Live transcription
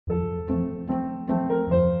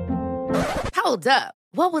Hold up.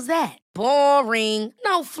 What was that? Boring.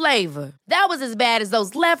 No flavor. That was as bad as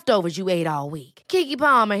those leftovers you ate all week. Keke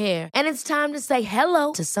Palmer here, and it's time to say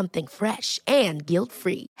hello to something fresh and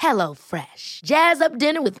guilt-free. Hello Fresh. Jazz up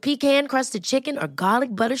dinner with pecan-crusted chicken or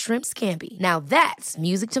garlic butter shrimp scampi. Now that's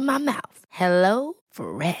music to my mouth. Hello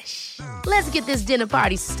Fresh. Let's get this dinner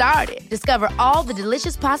party started. Discover all the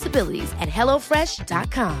delicious possibilities at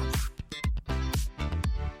hellofresh.com.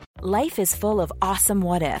 Life is full of awesome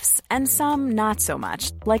what-ifs, and some not so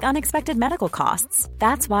much, like unexpected medical costs.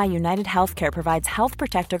 That's why United Healthcare provides Health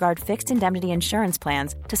Protector Guard fixed indemnity insurance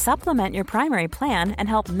plans to supplement your primary plan and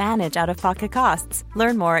help manage out-of-pocket costs.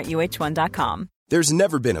 Learn more at uh1.com. There's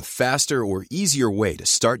never been a faster or easier way to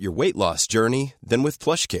start your weight loss journey than with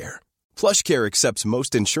PlushCare. PlushCare accepts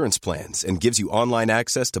most insurance plans and gives you online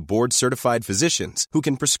access to board-certified physicians who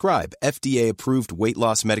can prescribe FDA-approved weight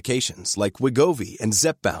loss medications like Wegovy and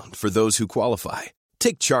Zepbound for those who qualify.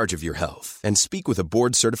 Take charge of your health and speak with a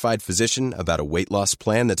board-certified physician about a weight loss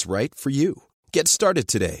plan that's right for you. Get started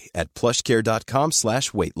today at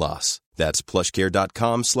plushcare.com/weight-loss. That's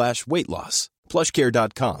plushcare.com/weight-loss.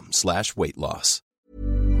 plushcare.com/weight-loss.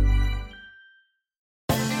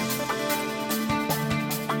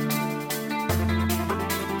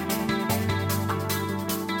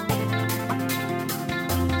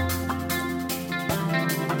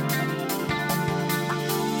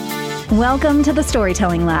 Welcome to the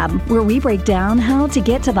Storytelling Lab, where we break down how to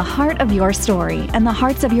get to the heart of your story and the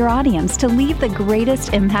hearts of your audience to leave the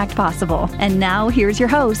greatest impact possible. And now here's your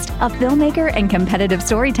host, a filmmaker and competitive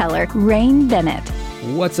storyteller, Rain Bennett.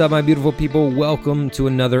 What's up, my beautiful people? Welcome to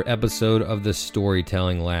another episode of the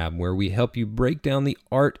Storytelling Lab, where we help you break down the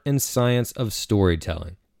art and science of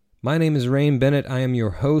storytelling. My name is Rain Bennett. I am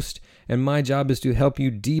your host, and my job is to help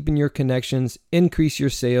you deepen your connections, increase your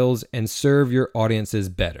sales, and serve your audiences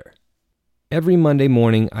better. Every Monday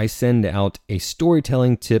morning, I send out a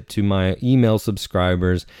storytelling tip to my email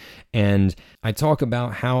subscribers, and I talk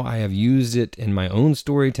about how I have used it in my own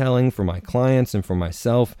storytelling for my clients and for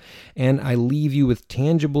myself, and I leave you with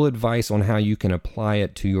tangible advice on how you can apply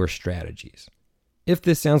it to your strategies. If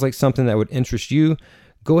this sounds like something that would interest you,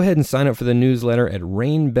 go ahead and sign up for the newsletter at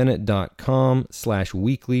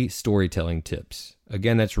rainbennett.com/weekly storytelling tips.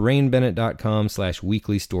 Again, that's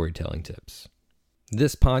rainbennett.com/weekly storytelling tips.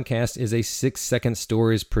 This podcast is a 6 Second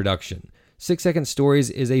Stories production. 6 Second Stories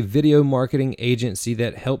is a video marketing agency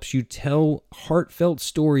that helps you tell heartfelt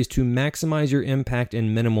stories to maximize your impact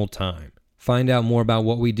in minimal time. Find out more about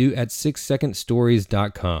what we do at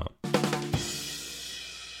 6secondstories.com.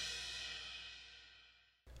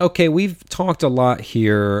 Okay, we've talked a lot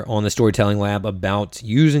here on the Storytelling Lab about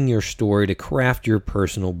using your story to craft your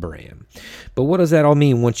personal brand. But what does that all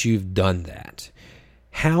mean once you've done that?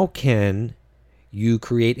 How can you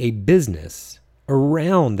create a business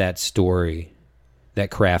around that story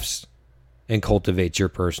that crafts and cultivates your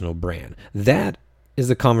personal brand? That is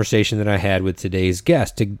the conversation that I had with today's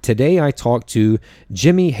guest. Today I talked to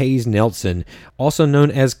Jimmy Hayes Nelson, also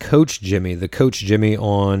known as Coach Jimmy, the Coach Jimmy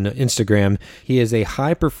on Instagram. He is a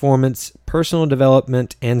high-performance personal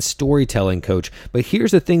development and storytelling coach. But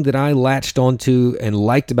here's the thing that I latched onto and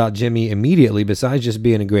liked about Jimmy immediately, besides just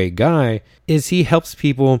being a great guy, is he helps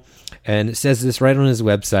people, and it says this right on his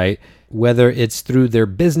website, whether it's through their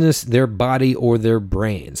business, their body, or their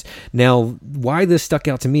brains. Now, why this stuck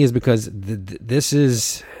out to me is because this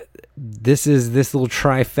little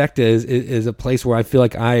trifecta is a place where I feel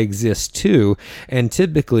like I exist too. And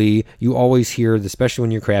typically, you always hear, especially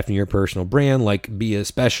when you're crafting your personal brand, like be a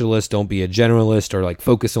specialist, don't be a generalist, or like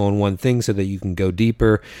focus on one thing so that you can go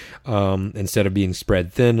deeper instead of being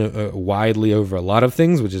spread thin widely over a lot of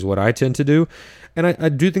things, which is what I tend to do. And I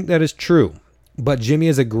do think that is true. But Jimmy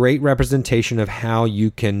is a great representation of how you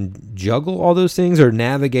can juggle all those things or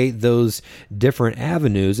navigate those different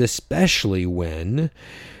avenues, especially when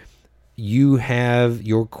you have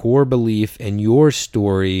your core belief and your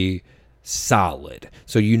story solid.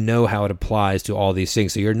 So you know how it applies to all these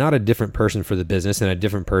things. So you're not a different person for the business and a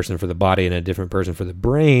different person for the body and a different person for the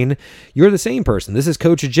brain. You're the same person. This is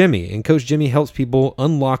Coach Jimmy, and Coach Jimmy helps people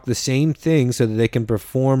unlock the same things so that they can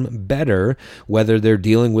perform better, whether they're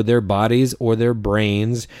dealing with their bodies or their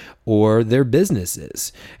brains or their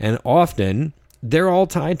businesses. And often they're all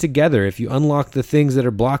tied together. If you unlock the things that are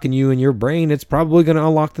blocking you in your brain, it's probably going to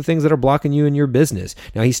unlock the things that are blocking you in your business.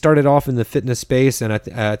 Now, he started off in the fitness space, and I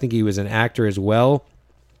think he was an actor as well.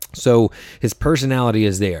 So his personality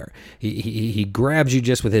is there. He grabs you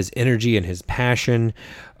just with his energy and his passion.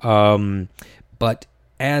 But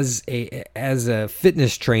as a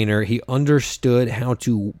fitness trainer, he understood how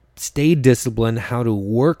to stay disciplined, how to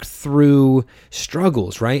work through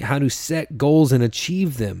struggles, right? How to set goals and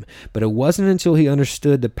achieve them. But it wasn't until he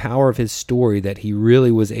understood the power of his story that he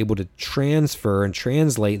really was able to transfer and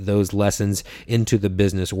translate those lessons into the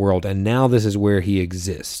business world. And now this is where he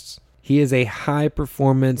exists. He is a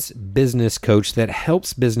high-performance business coach that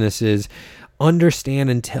helps businesses understand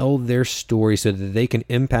and tell their story so that they can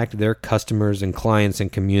impact their customers and clients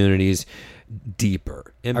and communities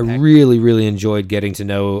deeper. I really, really enjoyed getting to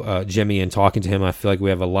know Jimmy and talking to him. I feel like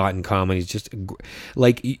we have a lot in common. He's just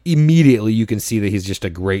like immediately you can see that he's just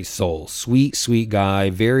a great soul. Sweet, sweet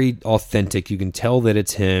guy, very authentic. You can tell that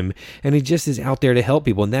it's him, and he just is out there to help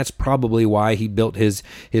people. And that's probably why he built his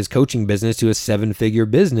coaching business to a 7-figure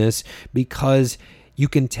business, because you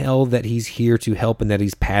can tell that he's here to help and that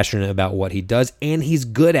he's passionate about what he does, and he's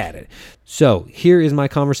good at it. So here is my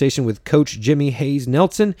conversation with Coach Jimmy Hayes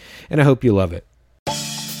Nelson, and I hope you love it.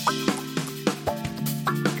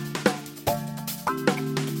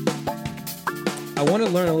 I want to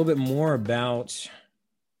learn a little bit more about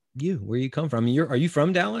you, where you come from. Are you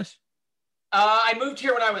from Dallas? I moved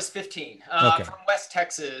here when I was 15, Okay. from West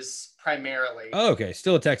Texas primarily. Oh, okay.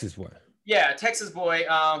 Still a Texas boy. Yeah, Texas boy.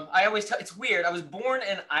 I always tell, it's weird. I was born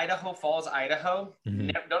in Idaho Falls, Idaho.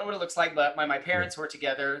 Mm-hmm. Don't know what it looks like, but my parents were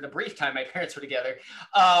together. The brief time my parents were together.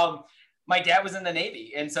 My dad was in the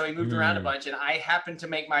Navy, and so he moved around a bunch, and I happened to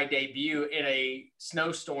make my debut in a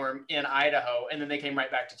snowstorm in Idaho, and then they came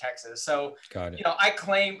right back to Texas. So, Got it. you know, I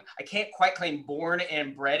can't quite claim born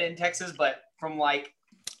and bred in Texas, but from like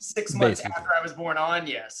 6 months Basically. after I was born on,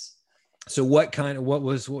 yes. So what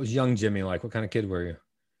was young Jimmy like? What kind of kid were you?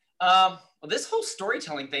 Well, this whole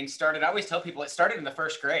storytelling thing started, I always tell people it started in the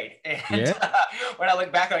first grade. And Yeah. when I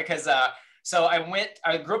look back on it, because so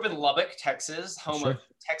I grew up in Lubbock, Texas, home Sure. of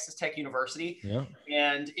Texas Tech University. Yeah.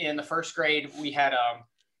 And in the first grade, we had, I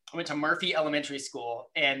went to Murphy Elementary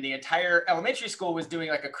School, and the entire elementary school was doing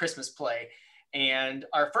like a Christmas play. And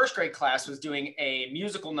our first grade class was doing a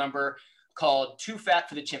musical number called Too Fat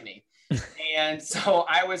for the Chimney. And so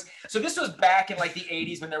this was back in like the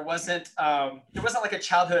 80s when there wasn't like a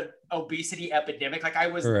childhood obesity epidemic. Like I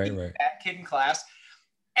was the fat kid in class.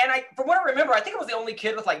 And from what I remember, I think I was the only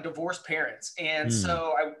kid with like divorced parents. And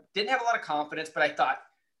so I didn't have a lot of confidence, but I thought,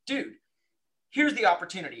 dude, here's the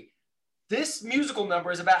opportunity. This musical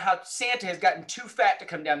number is about how Santa has gotten too fat to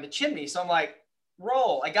come down the chimney. So I'm like,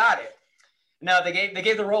 roll, I got it. Now they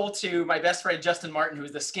gave the role to my best friend, Justin Martin, who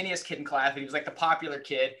was the skinniest kid in class. And he was like the popular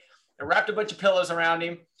kid. They wrapped a bunch of pillows around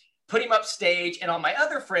him, put him up stage. And all my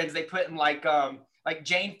other friends, they put in like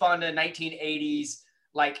Jane Fonda 1980s,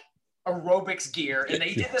 like aerobics gear. And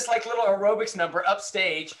they did this like little aerobics number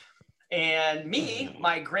upstage. And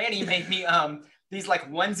my granny made me these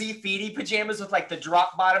like onesie feety pajamas with like the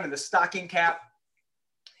drop bottom and the stocking cap.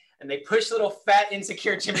 And they pushed little fat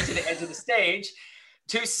insecure Jimmy to the edge of the stage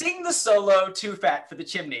to sing the solo Too Fat for the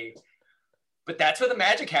Chimney. But that's where the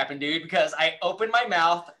magic happened, dude, because I opened my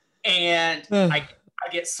mouth and I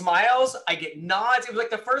get smiles, I get nods. It was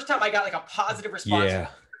like the first time I got like a positive response. Yeah.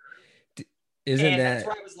 That's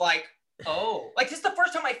where I was like, oh, like this is the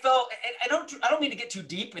first time I felt, and I don't need to get too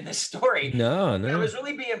deep in this story. No. I was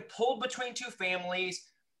really being pulled between two families.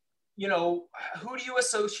 You know, who do you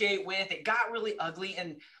associate with? It got really ugly.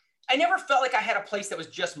 And I never felt like I had a place that was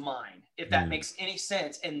just mine, if that makes any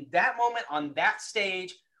sense. And that moment on that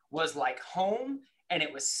stage was like home, and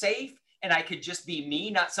it was safe, and I could just be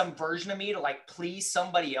me, not some version of me to like please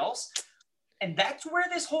somebody else. And that's where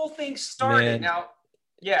this whole thing started. Man. Now,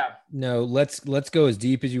 yeah. No, let's go as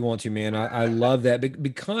deep as you want to, man. I love that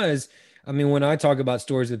because I mean, when I talk about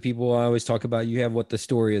stories with people, I always talk about you have what the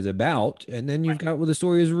story is about, and then you've got what the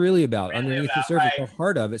story is really about underneath the surface, the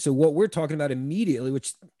heart of it. So what we're talking about immediately,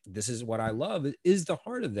 which this is what I love, is the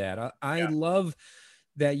heart of that. I love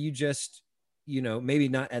that you just, you know, maybe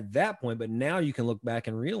not at that point, but now you can look back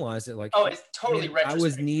and realize that like, oh, it's totally retrospective. I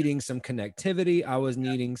was needing some connectivity. I was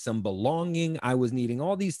needing some belonging. I was needing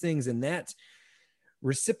all these things. And that's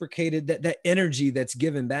reciprocated, that energy that's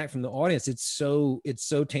given back from the audience. It's so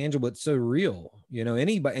tangible. It's so real, you know,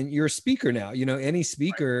 anybody, and you're a speaker now, you know, any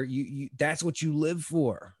speaker, you that's what you live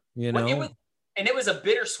for, you know? It was a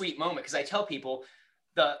bittersweet moment. Cause I tell people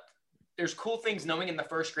there's cool things knowing in the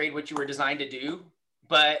first grade what you were designed to do.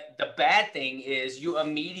 But the bad thing is you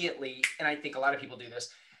immediately, and I think a lot of people do this,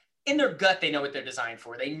 in their gut, they know what they're designed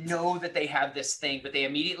for. They know that they have this thing, but they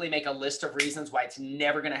immediately make a list of reasons why it's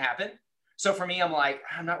never going to happen. So for me, I'm like,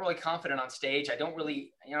 I'm not really confident on stage. I don't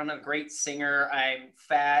really, you know, I'm not a great singer. I'm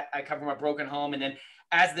fat. I come from a broken home. And then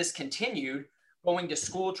as this continued, going to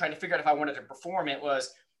school, trying to figure out if I wanted to perform, it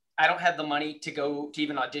was, I don't have the money to go to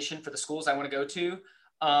even audition for the schools I want to go to.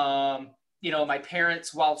 my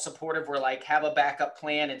parents, while supportive, were like, have a backup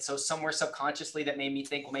plan. And so somewhere subconsciously that made me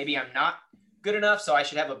think, well, maybe I'm not good enough, so I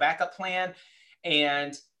should have a backup plan.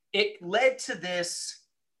 And it led to this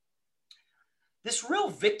real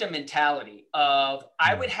victim mentality of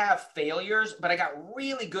I would have failures, but I got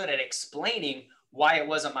really good at explaining why it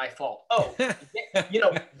wasn't my fault. Oh,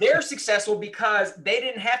 they're successful because they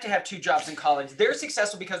didn't have to have 2 jobs in college. They're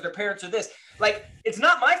successful because their parents are this. Like, it's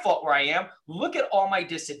not my fault where I am. Look at all my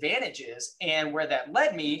disadvantages. And where that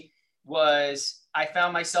led me was I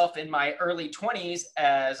found myself in my early 20s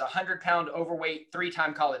as a 100-pound overweight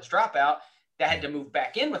 3-time college dropout that had to move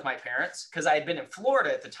back in with my parents because I had been in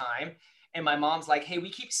Florida at the time. And my mom's like, hey, we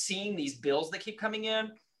keep seeing these bills that keep coming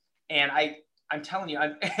in. And I'm telling you,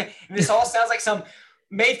 this all sounds like some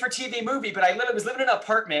made-for-TV movie, but I was living in an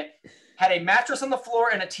apartment, had a mattress on the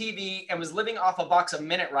floor and a TV, and was living off a box of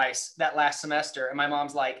Minute Rice that last semester. And my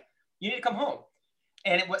mom's like, you need to come home.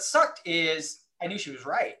 And what sucked is I knew she was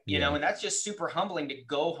right, and that's just super humbling to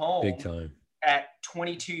go home big time at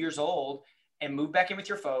 22 years old and move back in with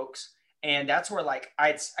your folks. And that's where like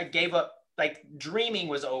I gave up. Like, dreaming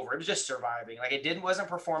was over. It was just surviving. Like, wasn't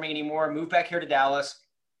performing anymore. Moved back here to Dallas,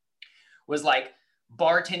 was like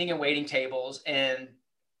bartending and waiting tables. And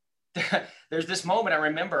there's this moment I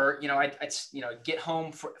remember, I'd get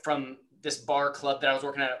home from this bar club that I was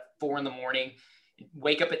working at 4 a.m,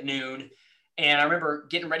 wake up at noon. And I remember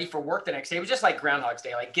getting ready for work the next day. It was just like Groundhog's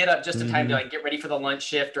Day, like get up just in time to like get ready for the lunch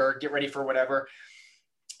shift or get ready for whatever.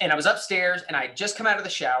 And I was upstairs and I had just come out of the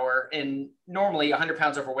shower, and normally 100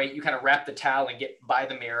 pounds overweight, you kind of wrap the towel and get by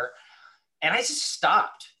the mirror. And I just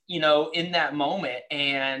stopped, in that moment.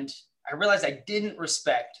 And I realized I didn't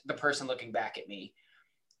respect the person looking back at me.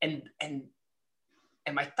 And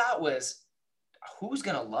my thought was, who's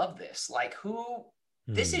going to love this? Like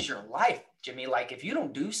this is your life, Jimmy. Like, if you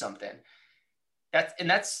don't do something, that's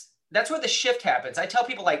where the shift happens. I tell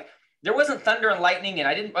people, like, there wasn't thunder and lightning and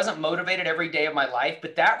I wasn't motivated every day of my life,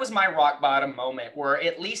 but that was my rock bottom moment where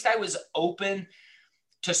at least I was open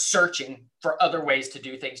to searching for other ways to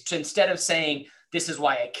do things. To instead of saying, this is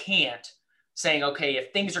why I can't, saying, okay,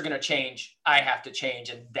 if things are going to change, I have to change.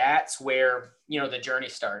 And that's where, the journey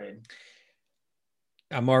started.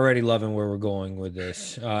 I'm already loving where we're going with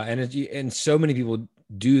this. And so many people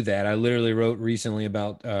do that. I literally wrote recently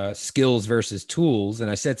about skills versus tools.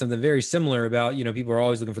 And I said something very similar about, people are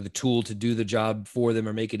always looking for the tool to do the job for them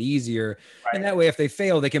or make it easier. Right. And that way, if they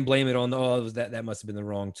fail, they can blame it on, that must have been the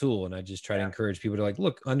wrong tool. And I just try to encourage people to like,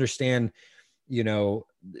 look, understand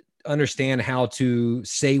how to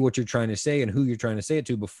say what you're trying to say and who you're trying to say it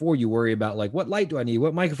to before you worry about like, what light do I need?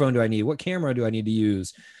 What microphone do I need? What camera do I need to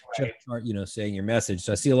use? Right. Just start, saying your message.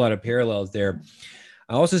 So I see a lot of parallels there.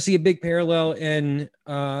 I also see a big parallel in,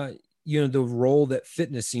 the role that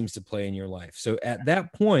fitness seems to play in your life. So at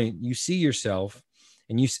that point, you see yourself,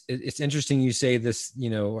 and it's interesting you say this,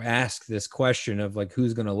 ask this question of like,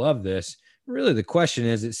 who's going to love this? Really, the question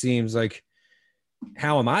is, it seems like,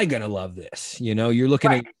 how am I going to love this? You're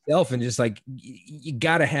looking at yourself and just like, you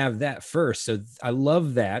got to have that first. So I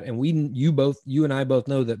love that. And you and I both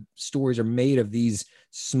know that stories are made of these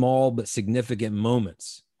small but significant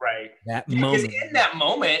moments. Right. Moment. Because in that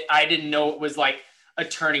moment, I didn't know it was like a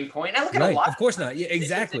turning point. I look at a lot. Of course not. Yeah,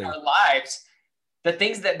 exactly. In our lives,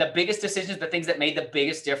 the biggest decisions, the things that made the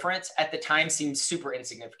biggest difference at the time seemed super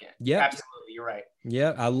insignificant. Yeah, absolutely. You're right.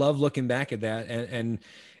 Yeah. I love looking back at that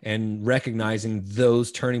and recognizing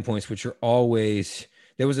those turning points, which are always,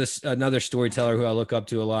 there was another storyteller who I look up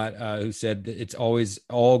to a lot, who said that it's always,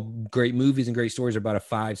 all great movies and great stories are about a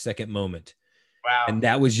 5-second moment. Wow. And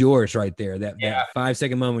that was yours right there. That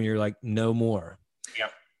 5-second moment, you're like, no more.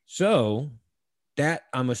 Yep. So that,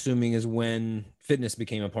 I'm assuming, is when fitness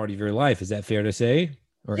became a part of your life. Is that fair to say?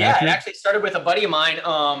 It actually started with a buddy of mine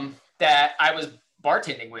that I was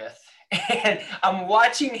bartending with. And I'm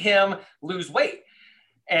watching him lose weight.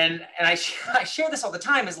 And I share this all the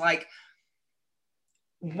time, is like,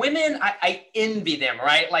 women, I envy them,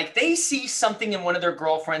 right? Like, they see something in one of their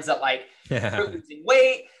girlfriends that like, they're losing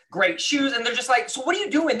weight, great shoes, and they're just like, so what are you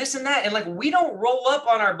doing, this and that? And like, we don't roll up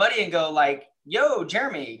on our buddy and go like, yo,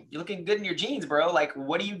 Jeremy, you're looking good in your jeans, bro. Like,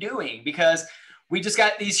 what are you doing? Because we just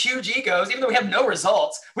got these huge egos, even though we have no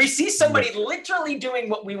results. We see somebody literally doing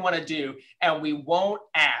what we want to do, and we won't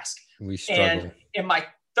ask. We struggle. And in my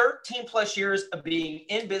 13 plus years of being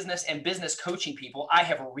in business and business coaching people, I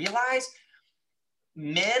have realized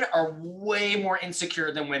men are way more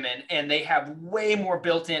insecure than women, and they have way more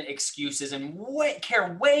built-in excuses and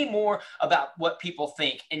care way more about what people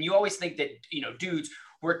think. And you always think that, dudes,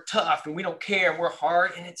 we're tough and we don't care and we're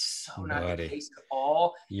hard. And it's so not the case at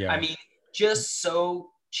all. Yeah. I mean, just so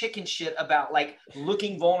chicken shit about like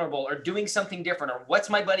looking vulnerable or doing something different or what's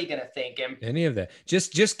my buddy going to think. And any of that,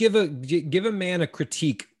 just give a man a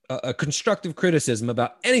critique, a constructive criticism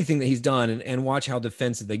about anything that he's done, and watch how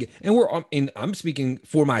defensive they get. And I'm speaking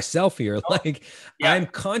for myself here. I'm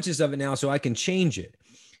conscious of it now, so I can change it.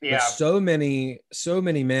 Yeah. But so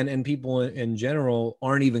many men and people in general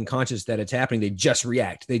aren't even conscious that it's happening. They just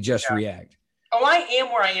react. React. Oh, I am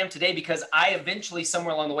where I am today because I eventually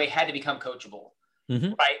somewhere along the way had to become coachable,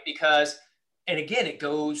 right? Because, and again, it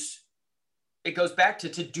goes back to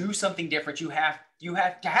do something different. You have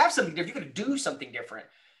to have something different. You got to do something different.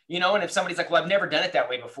 And if somebody's like, well, I've never done it that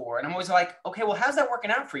way before. And I'm always like, okay, well, how's that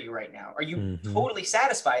working out for you right now? Are you totally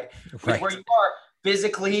satisfied with where you are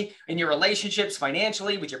physically, in your relationships,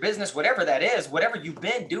 financially, with your business, whatever that is, whatever you've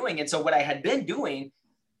been doing? And so what I had been doing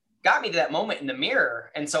got me to that moment in the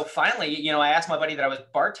mirror. And so finally, I asked my buddy that I was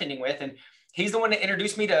bartending with, and he's the one that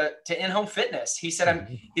introduced me to In-Home Fitness. He said,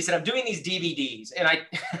 I'm doing these DVDs. And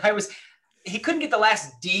he couldn't get the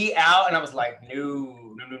last D out. And I was like,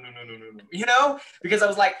 no, because I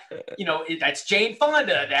was like, that's Jane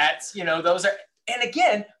Fonda. That's, those are, and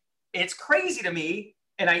again, it's crazy to me.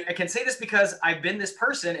 And I can say this because I've been this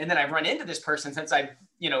person, and then I've run into this person since I've,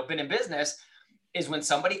 been in business, is when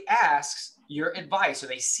somebody asks your advice or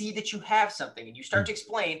they see that you have something and you start to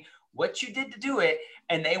explain what you did to do it,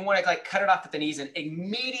 and they want to like cut it off at the knees and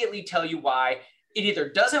immediately tell you why it either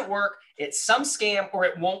doesn't work, it's some scam, or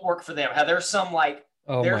it won't work for them. How there's some like,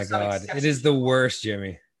 oh my God, it is the worst,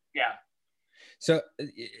 Jimmy. Yeah. So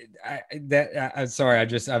I'm sorry.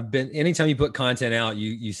 I've been, anytime you put content out,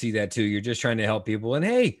 you see that too. You're just trying to help people, and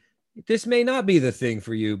hey, this may not be the thing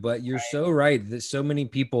for you, but you're so right that so many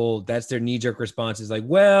people, that's their knee-jerk response is like,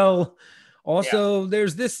 well, also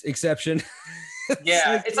there's this exception.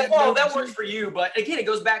 It's like, well, that works for you. But again, it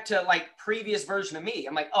goes back to like previous version of me.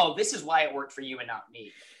 I'm like, oh, this is why it worked for you and not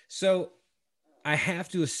me. So I have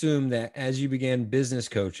to assume that as you began business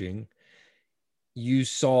coaching, you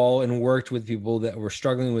saw and worked with people that were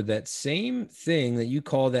struggling with that same thing that you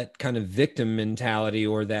call that kind of victim mentality,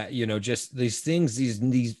 or that, just these things,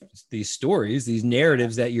 these stories, these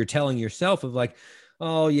narratives that you're telling yourself of like,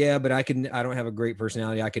 oh yeah, but I don't have a great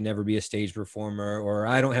personality. I could never be a stage performer, or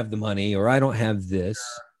I don't have the money, or I don't have this.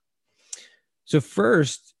 So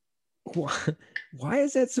first, why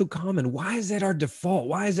is that so common? Why is that our default?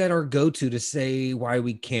 Why is that our go-to to say why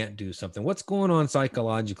we can't do something? What's going on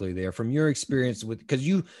psychologically there from your experience with, because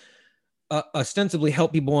you ostensibly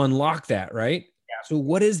help people unlock that, right? Yeah. So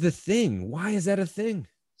what is the thing? Why is that a thing?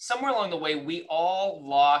 Somewhere along the way, we all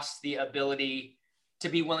lost the ability to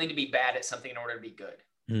be willing to be bad at something in order to be good.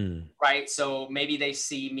 Right? So maybe they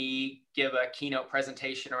see me give a keynote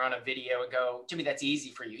presentation or on a video and go, Jimmy, that's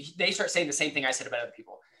easy for you. They start saying the same thing I said about other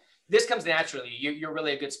people. This comes naturally. You're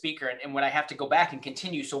really a good speaker. And when I have to go back and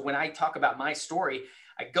continue. So when I talk about my story,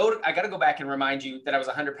 I got to go back and remind you that I was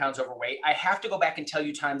 100 pounds overweight. I have to go back and tell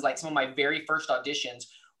you times like some of my very first auditions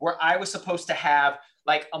where I was supposed to have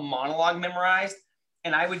like a monologue memorized,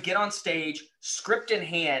 and I would get on stage, script in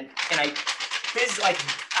hand, and I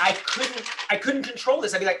couldn't control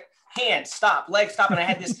this. I'd be like, hand, stop, leg, stop. And I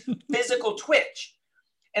had this physical twitch.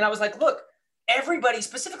 And I was like, look, everybody,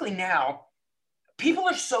 specifically now, people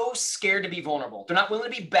are so scared to be vulnerable. They're not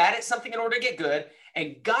willing to be bad at something in order to get good.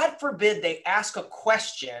 And God forbid they ask a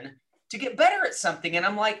question to get better at something. And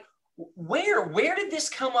I'm like, where did this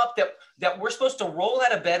come up that we're supposed to roll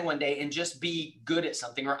out of bed one day and just be good at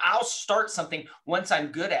something, or I'll start something once I'm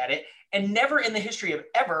good at it? And never in the history of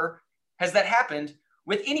ever has that happened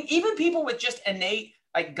with even people with just innate,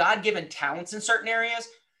 like God-given talents in certain areas,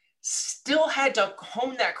 still had to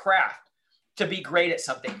hone that craft to be great at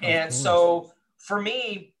something. And so for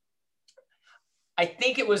me, I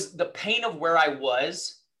think it was the pain of where I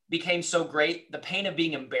was became so great. The pain of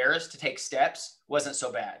being embarrassed to take steps wasn't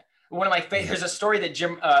so bad. One of my favorites, there's a story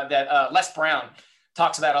that Les Brown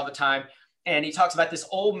talks about all the time. And he talks about this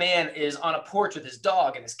old man is on a porch with his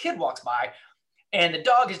dog, and this kid walks by, and the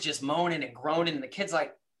dog is just moaning and groaning. And the kid's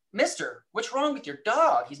like, Mister, what's wrong with your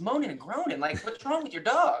dog? He's moaning and groaning. Like, what's wrong with your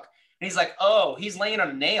dog? And he's like, oh, he's laying on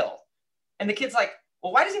a nail. And the kid's like,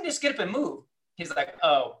 well, why doesn't he just get up and move? He's like,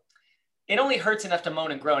 oh, it only hurts enough to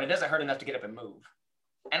moan and groan. It doesn't hurt enough to get up and move.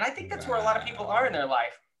 And I think that's where a lot of people are in their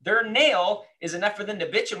life. Their nail is enough for them to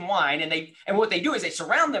bitch and whine. And what they do is they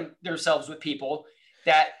surround themselves with people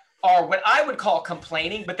that are what I would call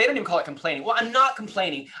complaining, but they don't even call it complaining. Well, I'm not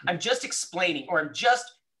complaining. I'm just explaining, or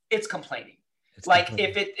it's complaining. It's like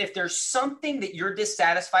complaining. If there's something that you're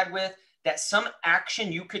dissatisfied with, that some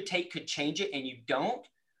action you could take could change it and you don't.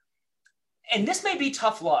 And this may be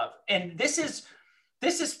tough love. And this is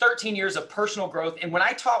this is 13 years of personal growth. And when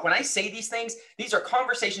I say these things, these are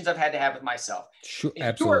conversations I've had to have with myself. Sure, if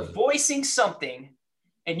absolutely. you are voicing something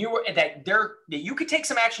and that you could take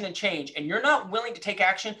some action and change, and you're not willing to take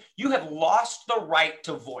action, you have lost the right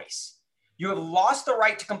to voice. You have lost the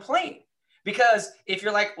right to complain. Because if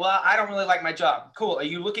you're like, well, I don't really like my job. Cool. Are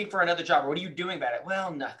you looking for another job? Or what are you doing about it?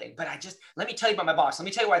 Well, nothing. But let me tell you about my boss. Let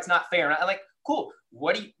me tell you why it's not fair. And I'm like, cool.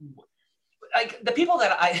 What do you like? The people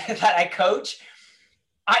that I coach,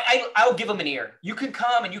 I'll give them an ear. You can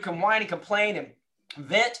come and you can whine and complain and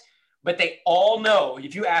vent, but they all know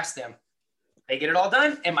if you ask them, they get it all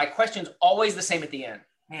done. And my question's always the same at the end.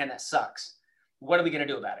 Man, that sucks. What are we going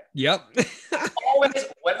to do about it? Yep. Always.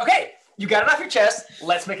 Okay. You got it off your chest.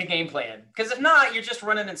 Let's make a game plan. Because if not, you're just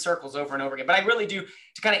running in circles over and over again. But I really do,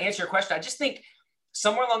 to kind of answer your question, I just think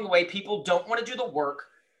somewhere along the way, people don't want to do the work,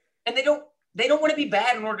 and they don't want to be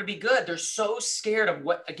bad in order to be good. They're so scared of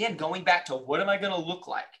going back to what am I going to look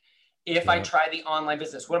like if I try the online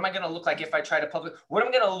business? What am I going to look like if I try to public? What am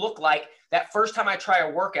I going to look like that first time I try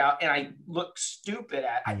a workout and I look stupid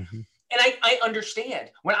at? And I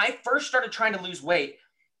understand. When I first started trying to lose weight,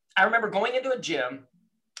 I remember going into a gym.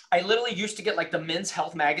 I literally used to get like the Men's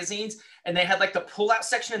Health magazines, and they had like the pull-out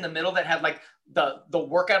section in the middle that had like the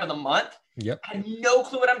workout of the month. Yep. I had no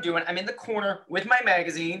clue what I'm doing. I'm in the corner with my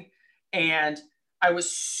magazine, and I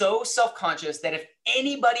was so self-conscious that if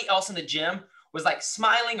anybody else in the gym was like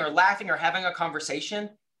smiling or laughing or having a conversation,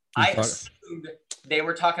 I assumed they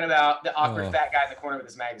were talking about the awkward fat guy in the corner with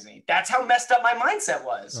his magazine. That's how messed up my mindset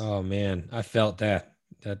was. Oh man, I felt that.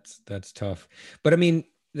 That's tough. But I mean,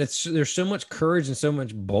 there's so much courage and so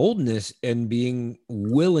much boldness in being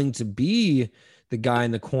willing to be the guy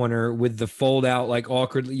in the corner with the fold out, like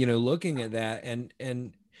awkwardly, looking at that.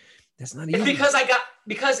 And that's not easy.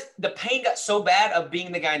 Because the pain got so bad of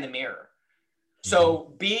being the guy in the mirror.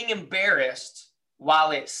 So being embarrassed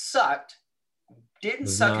while it sucked didn't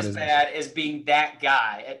suck as bad as being that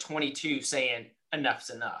guy at 22 saying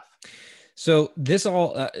enough's enough. So this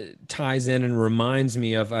all ties in and reminds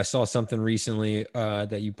me of, I saw something recently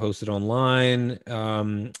that you posted online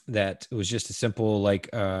that it was just a simple, I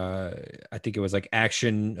think it was like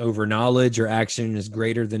action over knowledge, or action is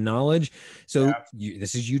greater than knowledge. So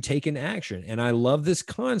this is you taking action. And I love this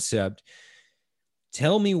concept.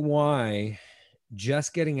 Tell me why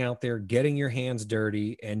just getting out there, getting your hands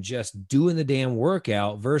dirty and just doing the damn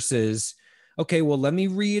workout versus, okay, well, let me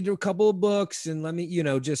read a couple of books and let me,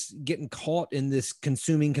 just getting caught in this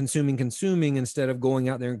consuming instead of going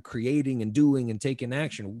out there and creating and doing and taking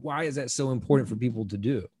action. Why is that so important for people to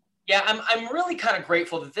do? Yeah, I'm really kind of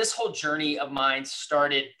grateful that this whole journey of mine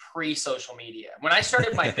started pre-social media. When I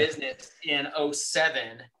started my business in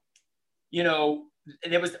 2007,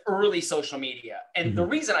 it was early social media. And the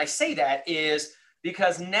reason I say that is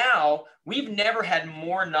because now we've never had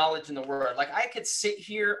more knowledge in the world. Like I could sit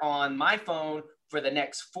here on my phone for the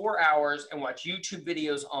next 4 hours and watch YouTube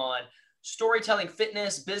videos on storytelling,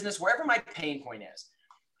 fitness, business, wherever my pain point is.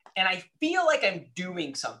 And I feel like I'm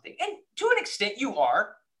doing something. And to an extent you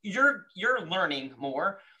are, you're learning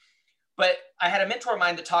more. But I had a mentor of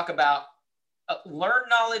mine to talk about learned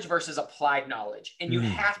knowledge versus applied knowledge. And you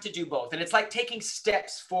have to do both. And it's like taking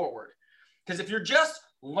steps forward. Because if you're just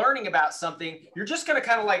learning about something, you're just going to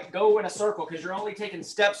kind of like go in a circle because you're only taking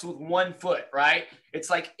steps with 1 foot, right?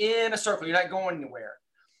 It's like in a circle. You're not going anywhere.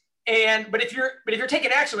 But if you're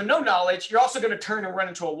taking action with no knowledge, you're also going to turn and run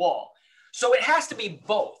into a wall. So it has to be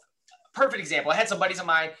both. Perfect example. I had some buddies of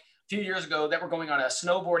mine a few years ago that were going on a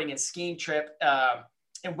snowboarding and skiing trip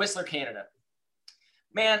in Whistler, Canada.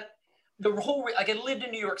 Man, I lived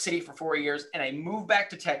in New York City for 4 years and I moved back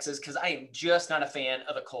to Texas because I am just not a fan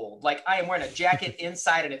of the cold. Like I am wearing a jacket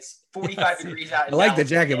inside and it's 45 degrees out. I like the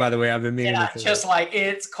jacket, by the way. I've been meaning to say just like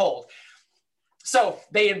it's cold. So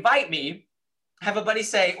they invite me, have a buddy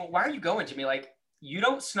say, well, why are you going to me? Like, you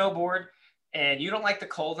don't snowboard and you don't like the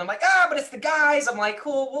cold. And I'm like, but it's the guys. I'm like,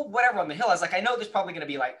 cool, well, whatever on the hill. I was like, I know there's probably going to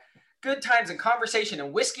be like good times and conversation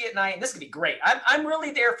and whiskey at night. And this could be great. I'm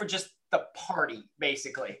really there for just the party,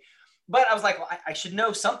 basically. But I was like, well, I should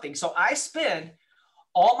know something. So I spend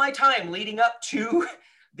all my time leading up to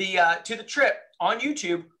the trip on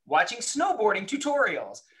YouTube watching snowboarding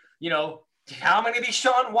tutorials. How am I going to be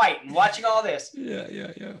Shaun White and watching all this? Yeah.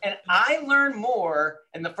 And I learned more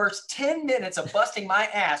in the first 10 minutes of busting my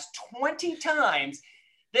ass 20 times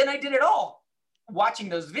than I did at all watching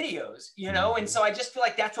those videos, And so I just feel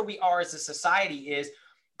like that's where we are as a society is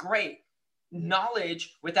great.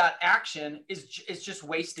 Knowledge without action is just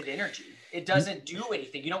wasted energy. It doesn't do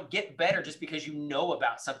anything. You don't get better just because you know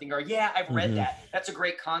about something or I've read that. That's a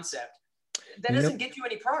great concept. That doesn't get you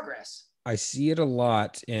any progress. I see it a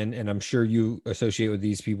lot, and I'm sure you associate with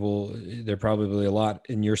these people. They're probably a lot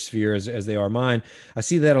in your sphere as they are mine. I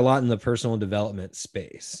see that a lot in the personal development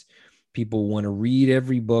space. People want to read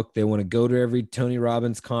every book. They want to go to every Tony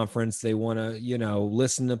Robbins conference. They want to,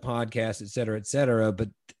 listen to podcasts, et cetera, et cetera. But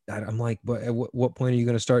I'm like, but at what point are you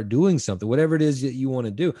going to start doing something? Whatever it is that you want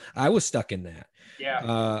to do. I was stuck in that.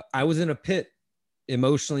 Yeah. I was in a pit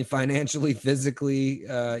emotionally, financially, physically,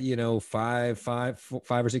 5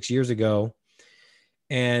 or 6 years ago.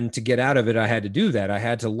 And to get out of it, I had to do that. I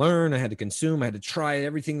had to learn, I had to consume, I had to try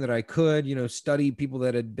everything that I could, study people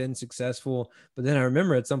that had been successful. But then I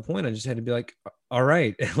remember at some point I just had to be like, all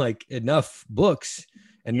right, like enough books.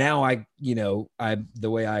 And now the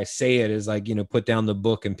way I say it is like, put down the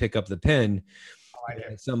book and pick up the pen.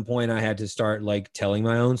 At some point I had to start like telling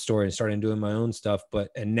my own story and starting doing my own stuff.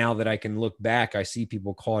 And now that I can look back, I see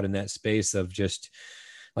people caught in that space of just,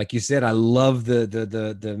 like you said, I love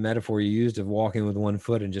the metaphor you used of walking with one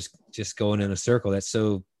foot and just going in a circle. That's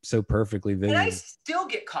so perfectly visual. And I still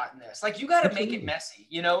get caught in this. Like, you got to make it messy,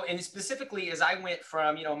 and specifically as I went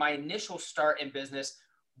from, my initial start in business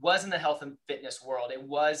was in the health and fitness world. It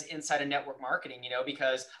was inside of network marketing,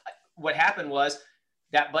 because what happened was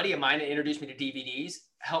that buddy of mine that introduced me to DVDs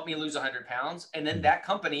helped me lose 100 pounds. And then that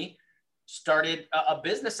company started a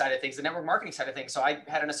business side of things, the network marketing side of things. So I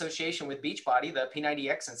had an association with Beachbody, the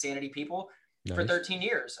P90X and Sanity people for 13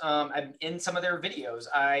 years. I'm in some of their videos.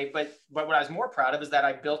 But what I was more proud of is that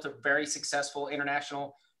I built a very successful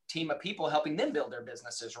international team of people helping them build their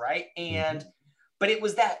businesses. Right. And, but it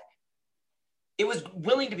was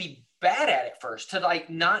willing to be bad at it first, to like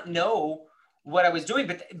not know what I was doing.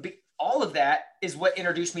 But all of that is what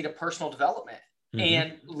introduced me to personal development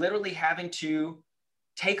and literally having to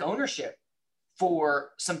take ownership for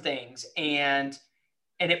some things. And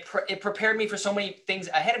it prepared me for so many things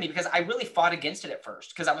ahead of me, because I really fought against it at first,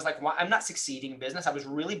 because I was like, well, I'm not succeeding in business. I was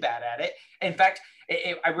really bad at it. In fact,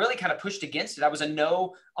 I really kind of pushed against it. I was a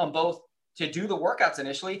no on both to do the workouts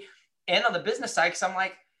initially and on the business side. Cause I'm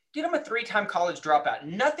like, dude, I'm a 3-time college dropout.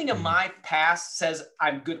 Nothing in my past says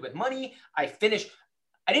I'm good with money. I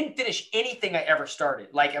didn't finish anything I ever started.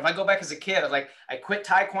 Like, if I go back as a kid, I was like, I quit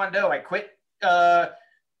Taekwondo. I quit,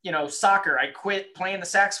 soccer. I quit playing the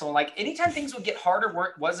saxophone. Like, anytime things would get harder where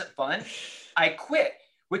it wasn't fun, I quit,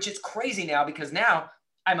 which is crazy now, because now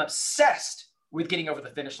I'm obsessed with getting over the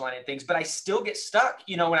finish line and things, but I still get stuck.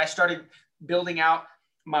 When I started building out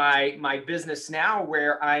my business now,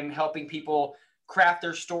 where I'm helping people craft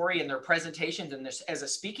their story and their presentations, and this as a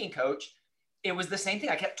speaking coach, it was the same thing.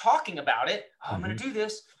 I kept talking about it. Oh, I'm going to do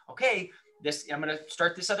this. Okay. I'm going to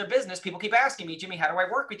start this other business. People keep asking me, Jimmy, how do I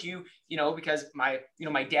work with you? Because my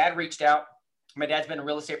dad reached out. My dad's been in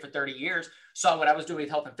real estate for 30 years, saw what I was doing with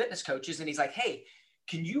health and fitness coaches. And he's like, hey,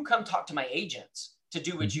 can you come talk to my agents to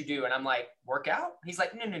do what you do? And I'm like, work out? He's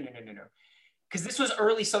like, no. Because this was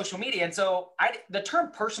early social media. And so the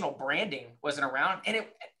term personal branding wasn't around. And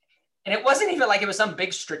it wasn't even like it was some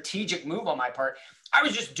big strategic move on my part. I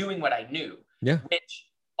was just doing what I knew. Yeah. Which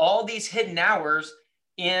all these hidden hours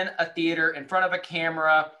in a theater, in front of a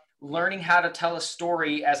camera, learning how to tell a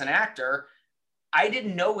story as an actor, I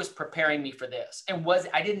didn't know was preparing me for this. And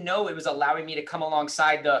I didn't know it was allowing me to come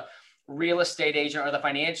alongside the real estate agent or the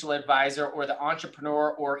financial advisor or the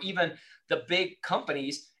entrepreneur or even the big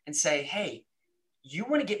companies and say, hey, you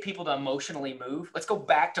want to get people to emotionally move? Let's go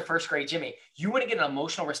back to first grade Jimmy. You want to get an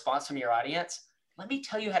emotional response from your audience? Let me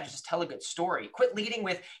tell you how to just tell a good story. Quit leading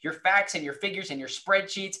with your facts and your figures and your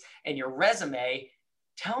spreadsheets and your resume.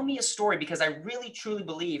 Tell me a story, because I really, truly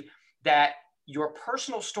believe that your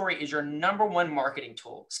personal story is your number one marketing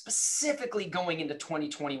tool, specifically going into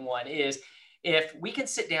 2021. Is if we can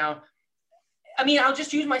sit down. I mean, I'll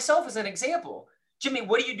just use myself as an example. Jimmy,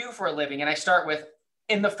 what do you do for a living? And I start with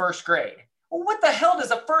in the first grade. Well, what the hell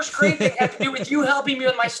does a first grade thing have to do with you helping me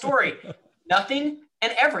with my story? Nothing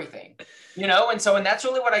and everything, And that's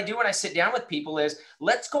really what I do when I sit down with people is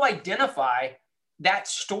let's go identify that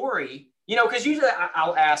story, because usually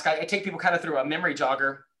I'll ask, I take people kind of through a memory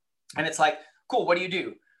jogger, and it's like, cool, what do you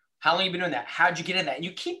do? How long have you been doing that? How'd you get in that? And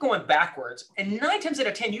you keep going backwards. And 9 times out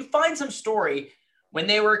of 10, you find some story when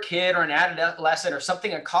they were a kid or an adolescent or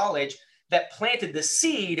something in college that planted the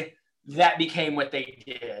seed that became what they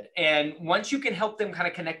did. And once you can help them kind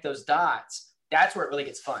of connect those dots, that's where it really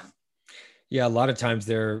gets fun. Yeah, a lot of times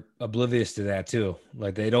they're oblivious to that too.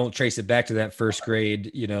 Like they don't trace it back to that first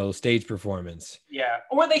grade, stage performance. Yeah.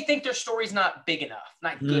 Or they think their story's not big enough,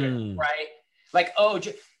 not good enough, right? Like,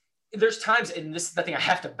 there's times, and this is the thing I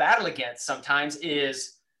have to battle against sometimes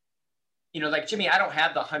is, like, Jimmy, I don't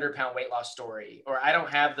have the 100-pound weight loss story, or I don't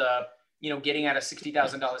have the, getting out of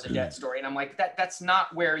 $60,000 of debt story. And I'm like, that's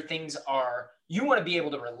not where things are. You want to be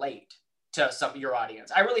able to relate to some of your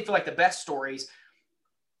audience. I really feel like the best stories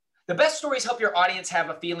help your audience have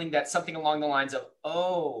a feeling that something along the lines of,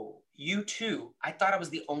 oh, you too. I thought I was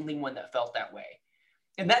the only one that felt that way.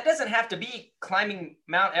 And that doesn't have to be climbing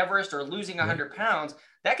Mount Everest or losing 100 pounds.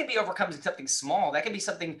 That could be overcoming something small. That could be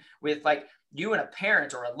something with like you and a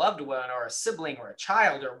parent or a loved one or a sibling or a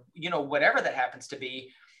child or, whatever that happens to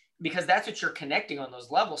be, because that's what you're connecting on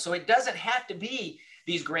those levels. So it doesn't have to be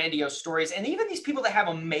these grandiose stories. And even these people that have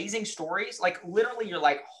amazing stories, like literally you're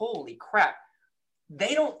like, holy crap,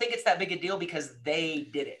 they don't think it's that big a deal because they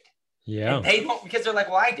did it. Yeah. And they don't, because they're like,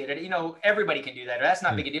 well, I did it. Everybody can do that. That's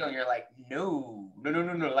not big a deal. And you're like, no.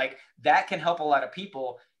 Like that can help a lot of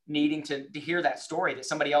people needing to hear that story that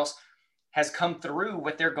somebody else has come through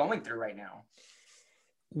what they're going through right now.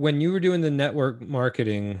 When you were doing the network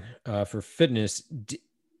marketing for fitness,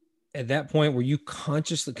 at that point, were you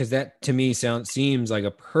consciously, because that to me seems like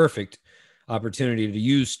a perfect opportunity to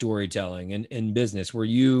use storytelling in business. Were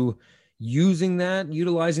you utilizing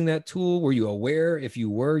that tool? Were you aware if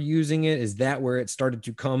you were using it? Is that where it started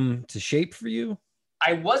to come to shape for you?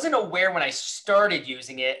 I wasn't aware when I started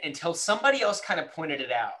using it until somebody else kind of pointed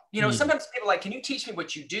it out. Sometimes people are like, can you teach me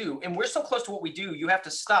what you do? And we're so close to what we do, you have to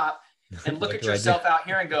stop and look at yourself out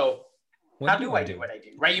here and go, how do I do what I do?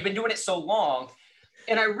 Right? You've been doing it so long.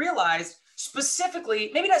 And I realized specifically,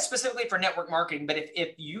 maybe not specifically for network marketing, but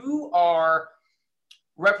if you are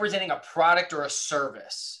representing a product or a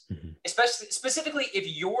service, especially specifically if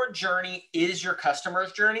your journey is your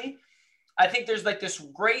customer's journey, I think there's like this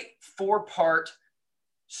great 4-part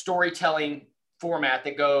storytelling format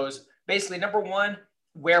that goes basically, number 1,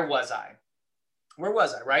 where was I?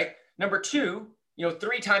 Right? Number 2,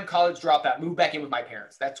 3-time college dropout, moved back in with my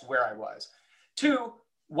parents. That's where I was. 2,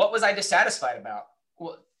 what was I dissatisfied about?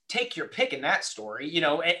 Well, take your pick in that story,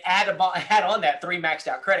 and add on that 3 maxed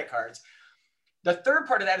out credit cards. The third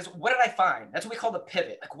part of that is, what did I find? That's what we call the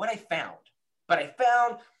pivot, like what I found. But I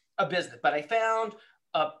found a business, but I found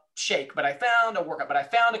a shake, but I found a workout, but I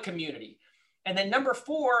found a community. And then number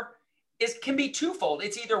 4 can be twofold.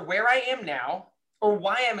 It's either where I am now or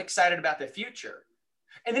why I'm excited about the future.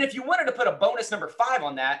 And then if you wanted to put a bonus number 5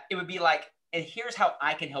 on that, it would be like, and here's how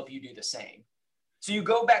I can help you do the same. So you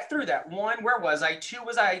go back through that. 1, where was I? 2,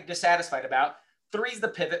 was I dissatisfied about? 3 is the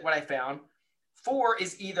pivot, what I found. 4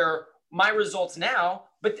 is either my results now.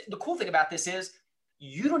 But the cool thing about this is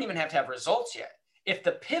you don't even have to have results yet. If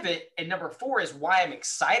the pivot and number 4 is why I'm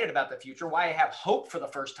excited about the future, why I have hope for the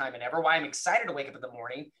first time in ever, why I'm excited to wake up in the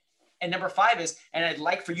morning. And number 5 is, and I'd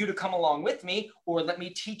like for you to come along with me or let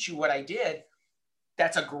me teach you what I did.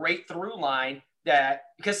 That's a great through line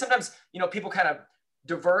because sometimes, people kind of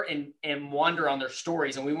divert and wander on their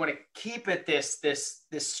stories, and we want to keep it this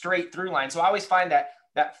straight through line. So I always find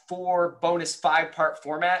that 4 bonus 5-part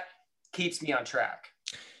format keeps me on track.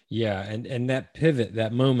 Yeah. And that pivot,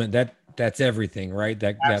 that moment, that's everything, right?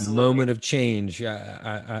 That moment of change.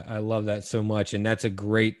 I love that so much. And that's a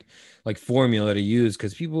great formula to use,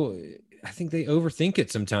 because people, I think they overthink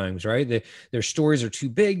it sometimes, right? Their stories are too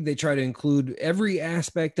big. They try to include every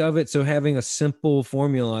aspect of it. So having a simple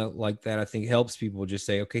formula like that, I think helps people just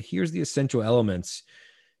say, okay, here's the essential elements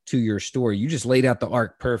to your story. You just laid out the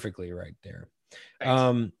arc perfectly right there.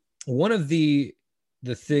 Thanks. One of the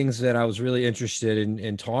things that I was really interested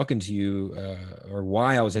in talking to you, or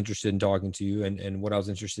why I was interested in talking to you and what I was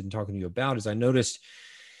interested in talking to you about, is I noticed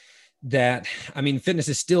that, fitness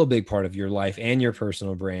is still a big part of your life and your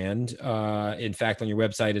personal brand. In fact, on your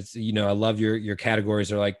website, it's, I love your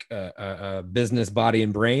categories are like business, body,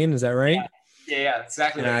 and brain. Is that right? Yeah,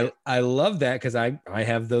 exactly. And I love that, because I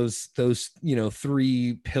have those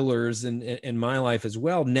 3 pillars in my life as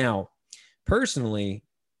well. Now, personally,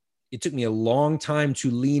 it took me a long time to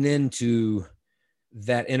lean into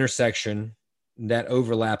that intersection, that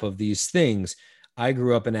overlap of these things. I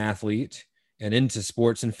grew up an athlete and into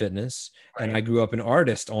sports and fitness. Right. And I grew up an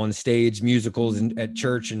artist on stage, musicals and at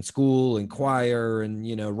church and school and choir and,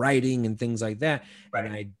 writing and things like that. Right.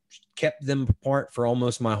 And I kept them apart for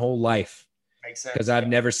almost my whole life. Makes sense. Because I've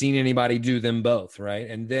never seen anybody do them both. Right.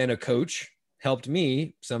 And then a coach helped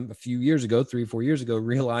me a few years ago, 3-4 years ago,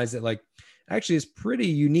 realize that actually it's pretty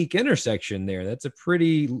unique intersection there. That's a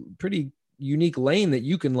pretty unique lane that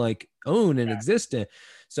you can own and exist in.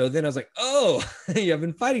 So then I was like, oh, I've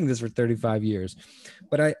been fighting this for 35 years.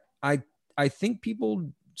 But I think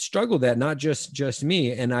people struggle that, not just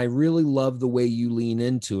me. And I really love the way you lean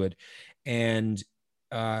into it. And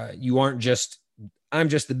you aren't I'm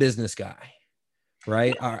just the business guy,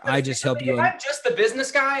 right? I just help you. If I'm just the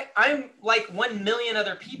business guy, I'm like 1 million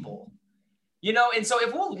other people. You know, and so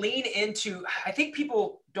if we'll lean into, I think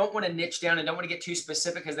people don't want to niche down and don't want to get too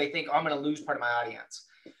specific because they think, oh, I'm going to lose part of my audience.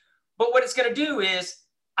 But what it's going to do is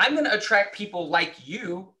I'm going to attract people like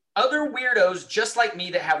you, other weirdos just like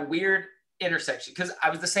me that have weird intersections. Because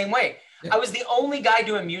I was the same way. Yeah. I was the only guy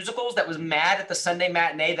doing musicals that was mad at the Sunday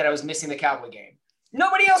matinee that I was missing the Cowboy game.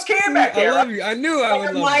 Nobody else cared back there. I love you. I knew I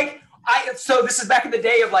would love you. So this is back in the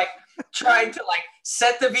day of like trying to like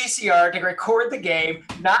set the VCR to record the game,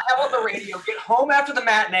 not have on the radio, get home after the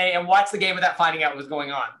matinee and watch the game without finding out what was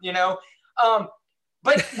going on, you know?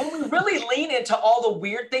 But when we really lean into all the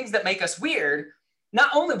weird things that make us weird, not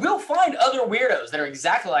only we'll find other weirdos that are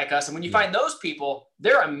exactly like us. And when you find those people,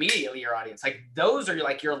 they're immediately your audience. Like those are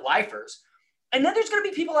like your lifers. And then there's going to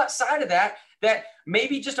be people outside of that that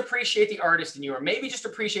maybe just appreciate the artist in you, or maybe just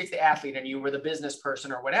appreciates the athlete in you or the business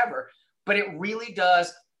person or whatever. But it really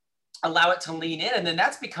does allow it to lean in. And then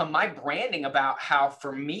that's become my branding about how,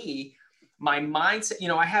 for me, my mindset, you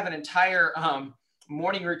know, I have an entire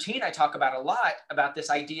morning routine. I talk about a lot about this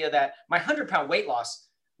idea that my 100-pound weight loss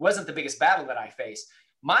wasn't the biggest battle that I face.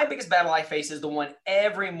 My biggest battle I face is the one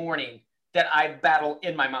every morning that I battle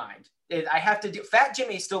in my mind. I have to do, Fat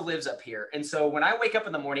Jimmy still lives up here. And so when I wake up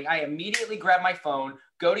in the morning, I immediately grab my phone,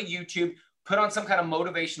 go to YouTube, put on some kind of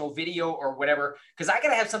motivational video or whatever, because I got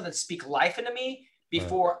to have something to speak life into me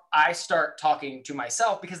before I start talking to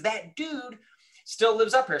myself, because that dude still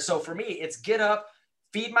lives up here. So for me, it's get up,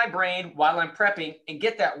 feed my brain while I'm prepping and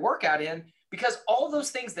get that workout in, because all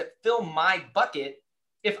those things that fill my bucket,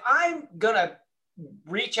 if I'm going to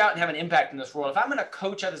reach out and have an impact in this world, if I'm going to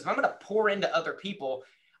coach others, if I'm going to pour into other people,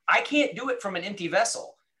 I can't do it from an empty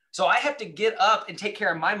vessel. So I have to get up and take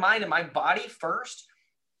care of my mind and my body first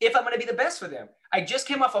if I'm going to be the best for them. I just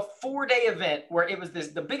came off a 4-day event where it was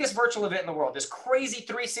the biggest virtual event in the world, this crazy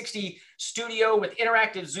 360 studio with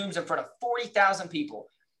interactive Zooms in front of 40,000 people.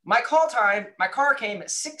 My car came at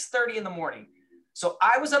 6:30 in the morning. So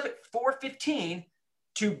I was up at 4:15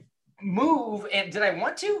 to move. And did I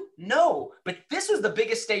want to? No, but this was the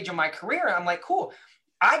biggest stage of my career. And I'm like, cool,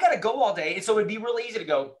 I got to go all day. And so it'd be really easy to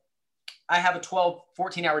go, I have a 12,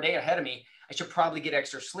 14-hour day ahead of me. I should probably get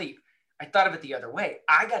extra sleep. I thought of it the other way.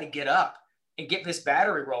 I got to get up and get this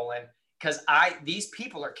battery rolling, because these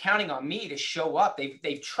people are counting on me to show up.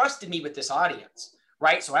 They've trusted me with this audience,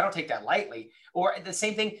 right? So I don't take that lightly. Or the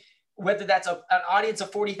same thing, whether that's an audience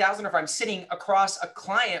of 40,000 or if I'm sitting across a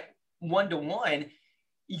client one-to-one,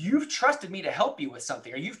 you've trusted me to help you with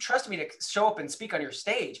something, or you've trusted me to show up and speak on your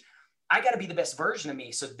stage. I got to be the best version of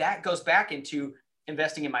me. So that goes back into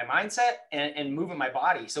investing in my mindset and moving my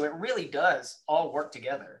body. So it really does all work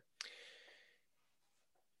together.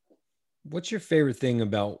 What's your favorite thing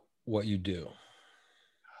about what you do?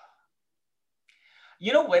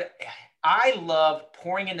 You know what? I love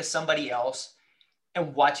pouring into somebody else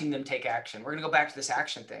and watching them take action. We're going to go back to this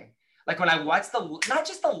action thing. Like when I watch not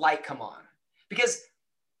just the light come on, because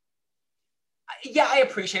yeah, I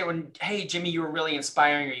appreciate it when, hey, Jimmy, you were really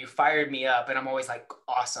inspiring, or you fired me up. And I'm always like,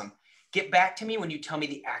 awesome. Get back to me when you tell me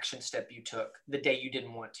the action step you took the day you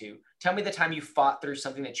didn't want to. Tell me the time you fought through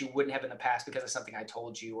something that you wouldn't have in the past because of something I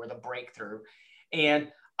told you, or the breakthrough.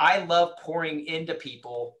 And I love pouring into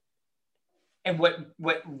people. And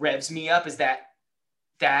what revs me up is that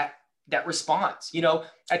response. You know,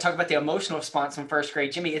 I talk about the emotional response from first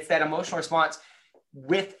grade. Jimmy, it's that emotional response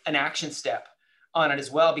with an action step on it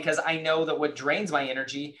as well, because I know that what drains my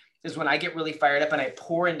energy is when I get really fired up and I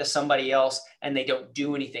pour into somebody else and they don't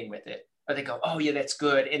do anything with it, or they go, oh yeah, that's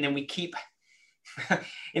good. And then we keep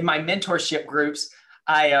in my mentorship groups,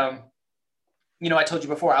 I told you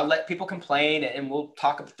before, I'll let people complain and we'll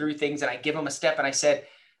talk through things, and I give them a step and I said,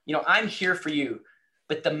 you know, I'm here for you.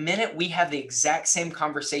 But the minute we have the exact same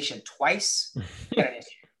conversation twice, we got an issue.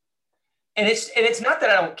 And it's not that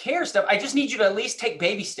I don't care stuff. I just need you to at least take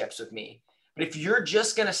baby steps with me. But if you're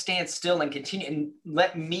just going to stand still and continue and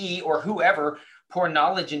let me or whoever pour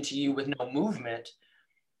knowledge into you with no movement,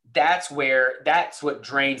 that's what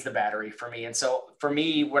drains the battery for me. And so for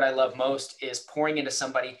me, what I love most is pouring into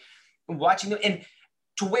somebody and watching them, and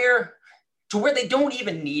to where they don't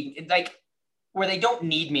even need, like, where they don't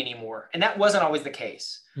need me anymore. And that wasn't always the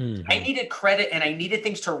case. Mm-hmm. I needed credit and I needed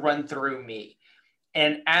things to run through me.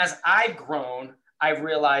 And as I've grown, I've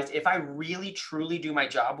realized if I really, truly do my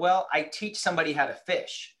job well, I teach somebody how to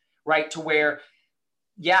fish, right? To where,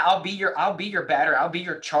 yeah, I'll be your batter. I'll be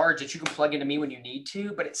your charge that you can plug into me when you need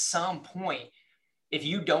to. But at some point, if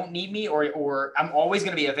you don't need me, or I'm always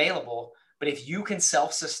going to be available, but if you can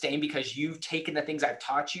self-sustain because you've taken the things I've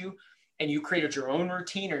taught you and you created your own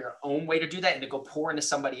routine or your own way to do that and to go pour into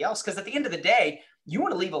somebody else. Because at the end of the day, you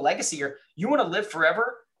want to leave a legacy, or you want to live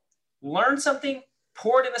forever, learn something,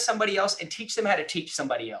 pour it into somebody else and teach them how to teach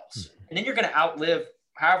somebody else. And then you're going to outlive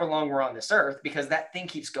however long we're on this earth, because that thing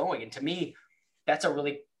keeps going. And to me,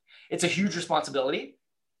 it's a huge responsibility,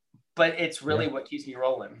 but it's really what keeps me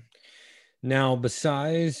rolling. Now,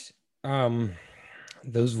 besides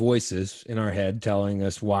those voices in our head telling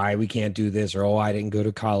us why we can't do this, or, oh, I didn't go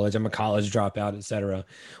to college, I'm a college dropout, etc.,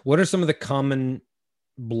 what are some of the common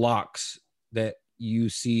blocks that you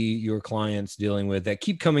see your clients dealing with that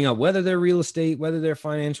keep coming up, whether they're real estate, whether they're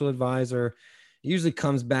financial advisor? It usually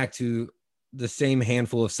comes back to the same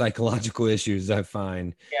handful of psychological issues, I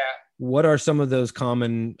find. Yeah. What are some of those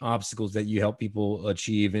common obstacles that you help people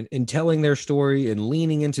achieve in telling their story and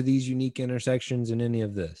leaning into these unique intersections in any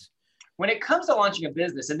of this? When it comes to launching a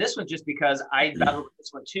business, and this one, just because I battled with this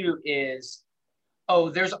one too, is,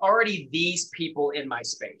 there's already these people in my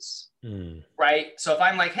space, right? So if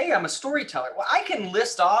I'm like, hey, I'm a storyteller, well, I can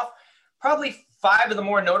list off probably 5 of the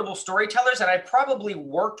more notable storytellers, and I probably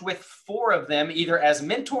worked with 4 of them either as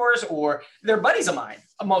mentors or they're buddies of mine,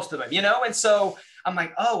 most of them, And so I'm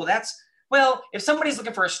like, if somebody's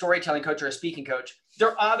looking for a storytelling coach or a speaking coach,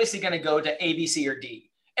 they're obviously going to go to A, B, C, or D.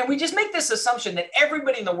 And we just make this assumption that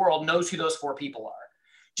everybody in the world knows who those 4 people are.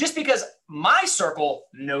 Just because my circle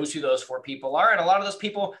knows who those 4 people are, and a lot of those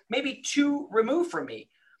people may be too removed from me.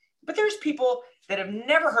 But there's people that have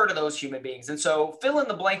never heard of those human beings. And so fill in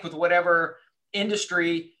the blank with whatever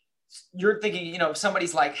industry you're thinking, if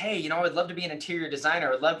somebody's like, hey, I would love to be an interior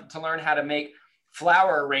designer. I'd love to learn how to make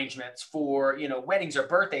flower arrangements for, weddings or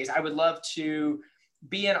birthdays. I would love to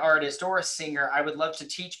be an artist or a singer. I would love to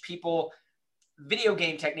teach people video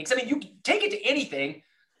game techniques. I mean, you take it to anything.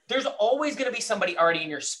 There's always going to be somebody already in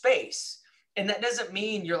your space. And that doesn't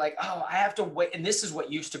mean you're like, oh, I have to wait. And this is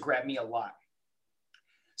what used to grab me a lot,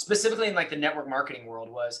 specifically in like the network marketing world,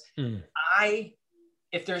 was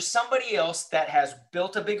if there's somebody else that has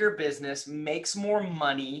built a bigger business, makes more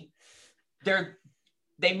money,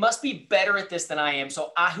 they must be better at this than I am.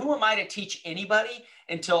 So who am I to teach anybody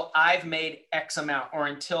until I've made X amount, or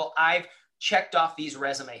until I've checked off these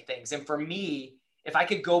resume things? And for me, if I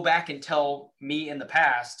could go back and tell me in the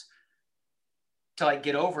past to like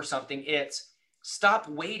get over something, it's stop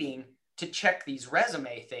waiting to check these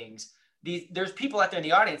resume things. There's people out there in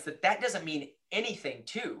the audience that doesn't mean anything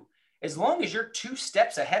to. As long as you're 2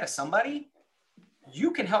 steps ahead of somebody,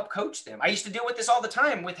 you can help coach them. I used to deal with this all the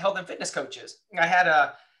time with health and fitness coaches. I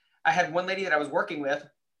had one lady that I was working with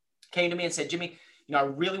came to me and said, Jimmy, I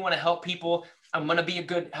really want to help people. I'm going to be a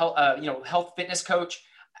good health fitness coach.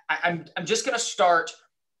 I'm just going to start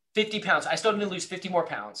 50 pounds. I still need to lose 50 more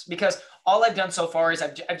pounds, because all I've done so far is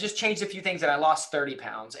I've just changed a few things and I lost 30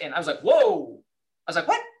 pounds. And I was like, whoa. I was like,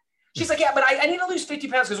 what? She's like, yeah, but I need to lose 50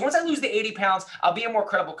 pounds because once I lose the 80 pounds, I'll be a more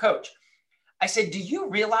credible coach. I said, do you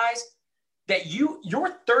realize that your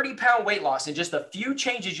 30-pound weight loss and just a few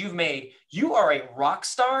changes you've made, you are a rock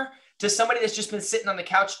star to somebody that's just been sitting on the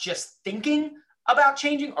couch just thinking about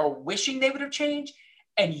changing or wishing they would have changed?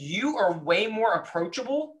 And you are way more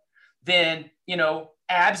approachable than,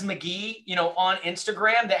 Abs McGee, on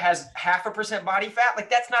Instagram that has 0.5% body fat. Like,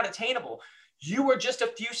 that's not attainable. You were just a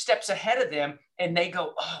few steps ahead of them, and they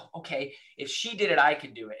go, oh, okay, if she did it, I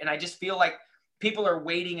can do it. And I just feel like people are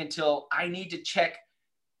waiting until I need to check.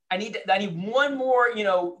 I need one more,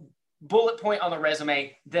 bullet point on the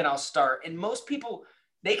resume, then I'll start. And most people,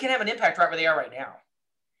 they can have an impact right where they are right now.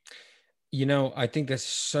 I think that's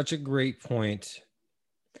such a great point.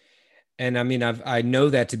 And I mean, I know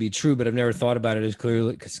that to be true, but I've never thought about it as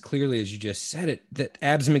clearly as you just said it, that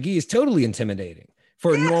Abs McGee is totally intimidating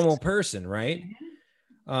for a normal person, right?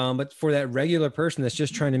 But for that regular person that's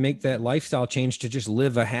just trying to make that lifestyle change to just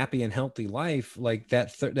live a happy and healthy life, like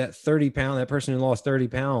that 30-pound, that person who lost 30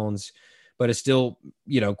 pounds, but is still,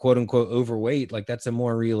 quote unquote overweight, like that's a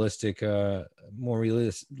more realistic. And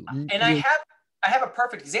I have a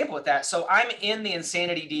perfect example with that. So I'm in the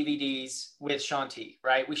Insanity DVDs with Shaun T,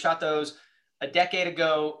 right? We shot those a decade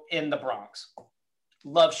ago in the Bronx.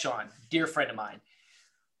 Love Shaun, dear friend of mine.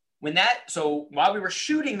 So while we were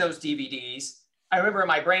shooting those DVDs, I remember in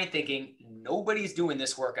my brain thinking, nobody's doing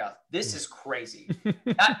this workout. This is crazy.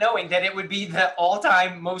 Not knowing that it would be the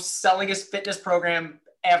all-time most sellingest fitness program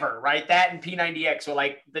ever, right? That and P90X were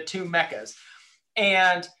like the 2 meccas.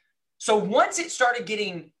 And so once it started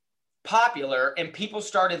getting popular and people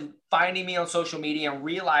started finding me on social media and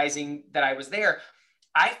realizing that I was there,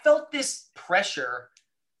 I felt this pressure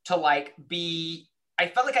to I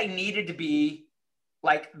felt like I needed to be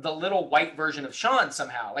like the little white version of Shaun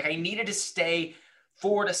somehow. Like I needed to stay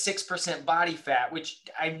 4 to 6% body fat, which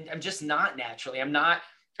I'm just not naturally. I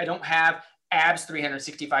don't have abs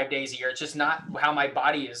 365 days a year. It's just not how my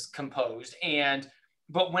body is composed. And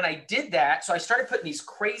But when I did that, so I started putting these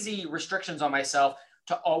crazy restrictions on myself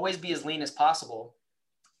to always be as lean as possible.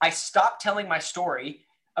 I stopped telling my story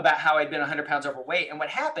about how I'd been 100 pounds overweight. And what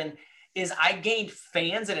happened is I gained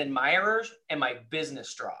fans and admirers and my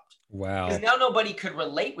business dropped. Wow. Because now nobody could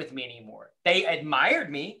relate with me anymore. They admired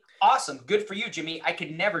me. Awesome. Good for you, Jimmy. I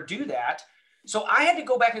could never do that. So I had to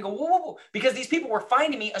go back and go, whoa, whoa, whoa, because these people were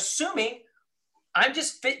finding me, assuming I'm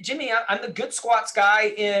just fit Jimmy. I'm the good squats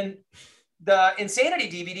guy in the Insanity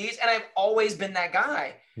DVDs. And I've always been that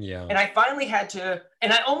guy. Yeah. And I finally had to,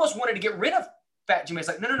 and I almost wanted to get rid of Fat Jimmy. It's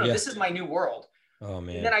like, no, this is my new world. Oh,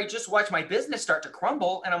 man. And then I just watched my business start to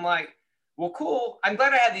crumble. And I'm like, well, cool. I'm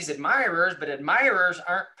glad I have these admirers, but admirers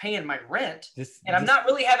aren't paying my rent. I'm not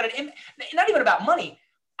really having not even about money.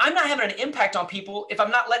 I'm not having an impact on people if I'm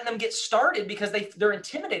not letting them get started because they're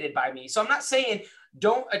intimidated by me. So I'm not saying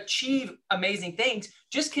don't achieve amazing things.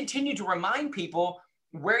 Just continue to remind people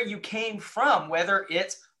where you came from, whether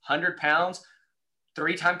it's 100 pounds,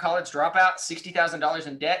 3-time college dropout, $60,000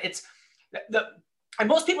 in debt. And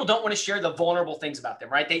most people don't want to share the vulnerable things about them,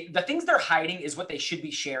 right? The things they're hiding is what they should be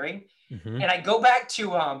sharing. Mm-hmm. And I go back to,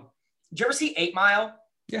 did you ever see 8 Mile?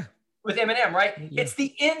 Yeah. With Eminem, right? Yeah. It's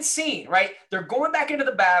the end scene, right? They're going back into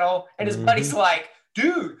the battle and his buddy's like,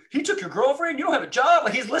 dude, he took your girlfriend. You don't have a job.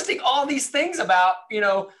 Like he's listing all these things about,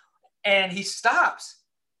 and he stops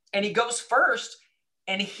and he goes first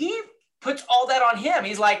and he puts all that on him.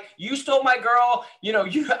 He's like, you stole my girl.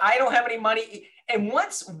 I don't have any money. And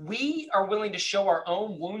once we are willing to show our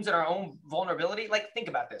own wounds and our own vulnerability, like think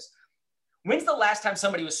about this. When's the last time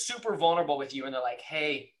somebody was super vulnerable with you and they're like,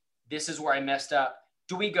 hey, this is where I messed up?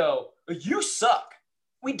 Do we go, you suck?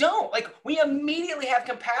 We don't. Like we immediately have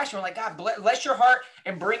compassion. We're like, God, bless your heart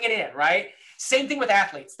and bring it in, right? Same thing with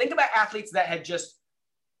athletes. Think about athletes that had just,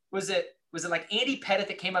 was it like Andy Pettit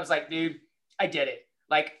that came up and was like, dude, I did it.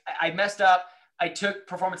 Like I messed up. I took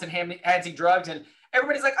performance enhancing drugs and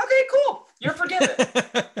everybody's like, okay, cool. You're forgiven.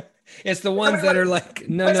 It's the ones that are like,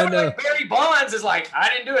 no. Like Barry Bonds is like, I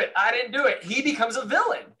didn't do it. He becomes a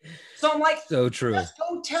villain. So I'm like, so true. Just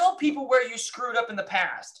go tell people where you screwed up in the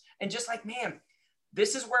past. And just like, man,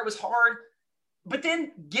 this is where it was hard. But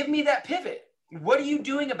then give me that pivot. What are you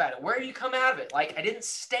doing about it? Where are you come out of it? Like, I didn't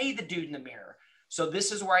stay the dude in the mirror. So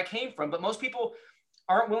this is where I came from. But most people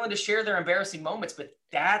aren't willing to share their embarrassing moments, but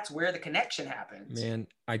that's where the connection happens. Man,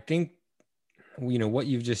 I think, what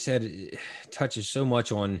you've just said touches so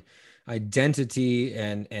much on identity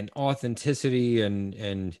and authenticity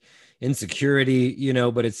and insecurity,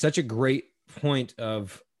 but it's such a great point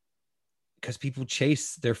because people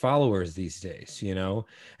chase their followers these days,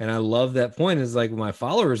 and I love that point is like my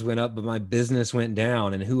followers went up, but my business went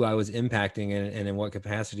down and who I was impacting and in what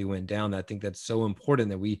capacity went down. I think that's so important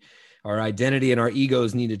that our identity and our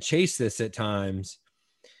egos need to chase this at times,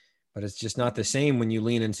 but it's just not the same when you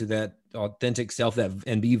lean into that authentic self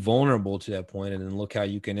and be vulnerable to that point. And then look how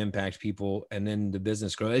you can impact people and then the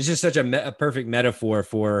business grows. It's just such a perfect metaphor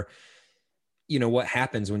for, what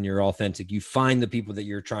happens when you're authentic. You find the people that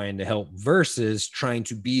you're trying to help versus trying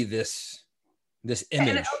to be this image.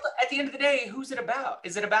 And at the end of the day, who's it about?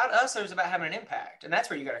 Is it about us or is it about having an impact? And that's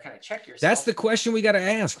where you got to kind of check yourself. That's the question we got to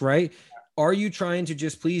ask, right? Are you trying to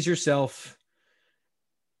just please yourself,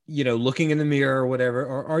 looking in the mirror or whatever,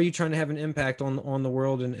 or are you trying to have an impact on the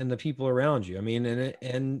world and the people around you? I mean,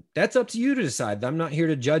 and that's up to you to decide. I'm not here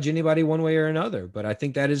to judge anybody one way or another, but I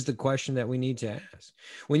think that is the question that we need to ask.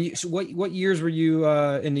 What years were you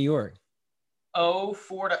in New York?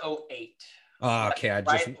 04 to 08. Oh, okay.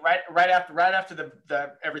 Right after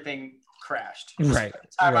the everything crashed. Right.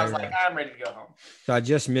 I was like, I'm ready to go home. So I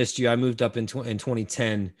just missed you. I moved up in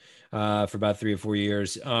 2010 for about 3 or 4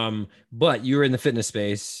 years. But you were in the fitness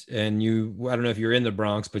space and I don't know if you're in the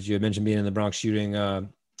Bronx, but you had mentioned being in the Bronx shooting the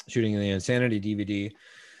Insanity DVD.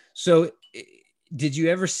 So did you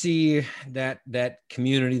ever see that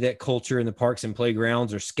community, that culture in the parks and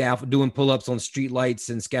playgrounds or doing pull-ups on street lights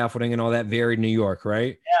and scaffolding and all that very New York,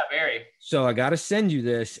 right? Yeah, very. So I got to send you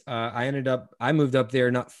this. I moved up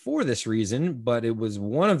there not for this reason, but it was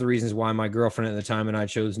one of the reasons why my girlfriend at the time and I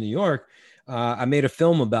chose New York. I made a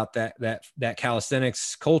film about that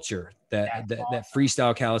calisthenics culture, that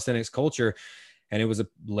freestyle calisthenics culture. And it was a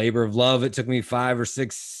labor of love. It took me 5 or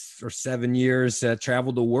 6 or 7 years to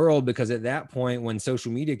travel the world, because at that point, when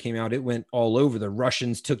social media came out, it went all over. The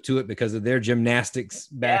Russians took to it because of their gymnastics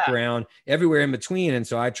background, everywhere in between. And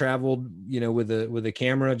so I traveled, with a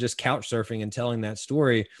camera, just couch surfing and telling that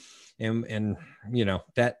story. And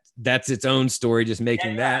that's its own story, just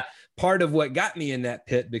making that part of what got me in that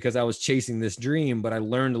pit, because I was chasing this dream, but I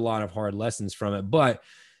learned a lot of hard lessons from it. But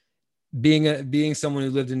being someone who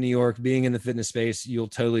lived in New York, being in the fitness space, you'll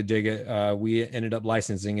totally dig it. We ended up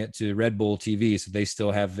licensing it to Red Bull TV, so they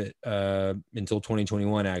still have it until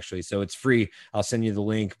 2021 actually. So it's free. I'll send you the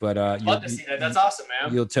link. But I'd love to see that. That's awesome,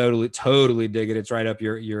 man. You'll totally dig it. It's right up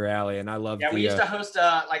your alley, and I love. Yeah, we used to host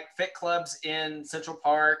like fit clubs in Central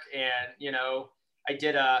Park, and I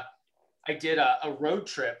did a road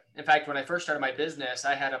trip. In fact, when I first started my business,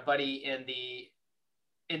 I had a buddy in the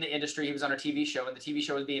industry. He was on a TV show, and the TV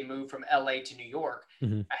show was being moved from LA to New York.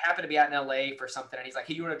 Mm-hmm. I happened to be out in LA for something, and he's like,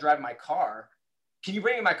 "Hey, you want to drive my car? Can you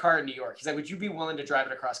bring in my car in New York?" He's like, "Would you be willing to drive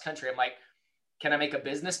it across country?" I'm like, "Can I make a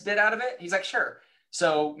business bid out of it?" He's like, "Sure."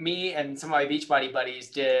 So me and some of my Beachbody buddies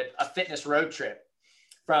did a fitness road trip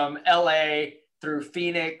from LA through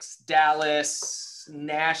Phoenix, Dallas,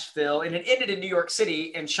 Nashville, and it ended in New York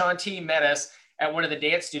City. And Shaun T met us at one of the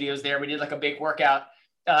dance studios there. We did like a big workout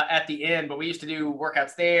at the end, but we used to do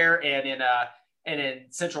workouts there and in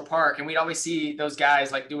Central Park, and we'd always see those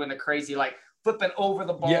guys like doing the crazy, like flipping over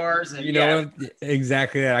the bars.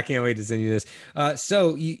 Exactly that. I can't wait to send you this.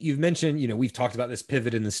 So you've mentioned, we've talked about this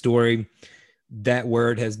pivot in the story. That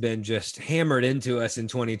word has been just hammered into us in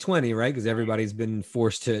 2020, right? Because everybody's been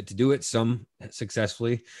forced to do it, some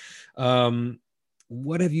successfully.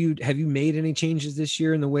 What have you made any changes this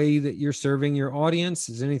year in the way that you're serving your audience?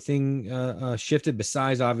 Has anything shifted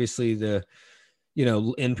besides obviously the,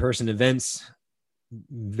 in-person events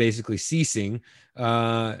basically ceasing?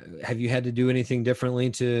 Have you had to do anything differently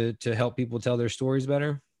to help people tell their stories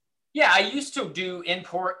better? Yeah, I used to do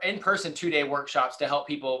in-person 2-day workshops to help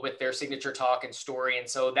people with their signature talk and story. And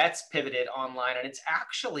so that's pivoted online, and it's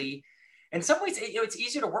actually, in some ways, it's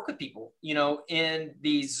easier to work with people, in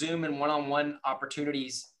these Zoom and one-on-one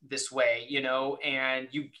opportunities this way, and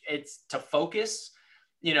it's to focus,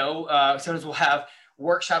 sometimes we'll have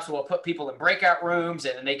workshops where we'll put people in breakout rooms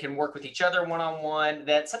and they can work with each other one-on-one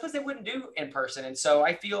that sometimes they wouldn't do in person. And so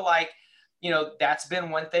I feel like, that's been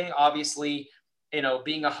one thing. Obviously,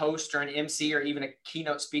 being a host or an MC or even a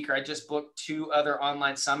keynote speaker, I just booked 2 other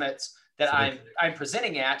online summits that I'm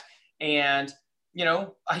presenting at. And,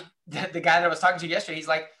 the guy that I was talking to yesterday, he's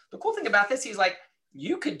like, the cool thing about this, he's like,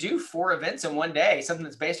 you could do 4 events in one day, something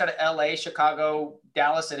that's based out of LA, Chicago,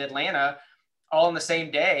 Dallas, and Atlanta, all in the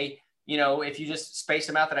same day. If you just space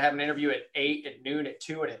them out, that I have an interview at 8, at noon, at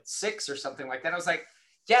 2, and at 6 or something like that. I was like,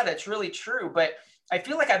 yeah, that's really true. But I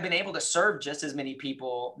feel like I've been able to serve just as many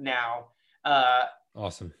people now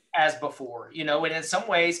awesome as before, and in some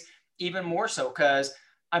ways even more so, because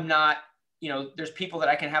I'm not, there's people that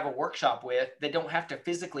I can have a workshop with that don't have to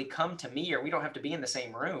physically come to me, or we don't have to be in the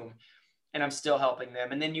same room, and I'm still helping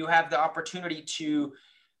them. And then you have the opportunity to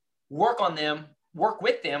work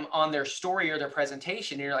with them on their story or their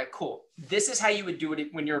presentation. And you're like, cool, this is how you would do it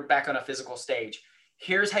when you're back on a physical stage.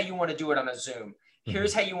 Here's how you want to do it on a Zoom.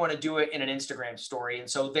 Here's how you want to do it in an Instagram story. And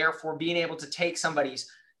so therefore being able to take somebody's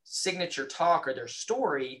signature talk or their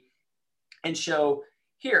story and show,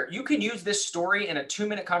 here, you can use this story in a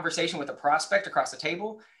 2-minute conversation with a prospect across the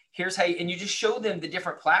table. Here's how and you just show them the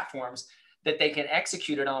different platforms that they can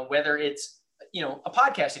execute it on, whether it's, a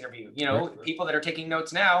podcast interview, right. People that are taking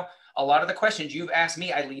notes now, a lot of the questions you've asked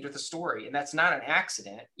me, I lead with a story, and that's not an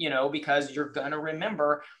accident, because you're going to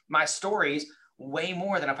remember my stories way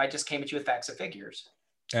more than if I just came at you with facts and figures.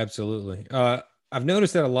 Absolutely. I've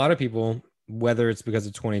noticed that a lot of people, whether it's because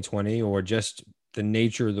of 2020 or just the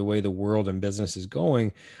nature of the way the world and business is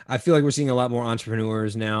going, I feel like we're seeing a lot more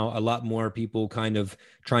entrepreneurs now, a lot more people kind of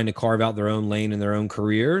trying to carve out their own lane in their own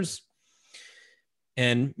careers.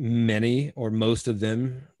 And many or most of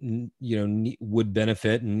them, would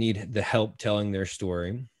benefit and need the help telling their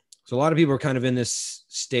story. So a lot of people are kind of in this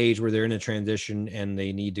stage where they're in a transition and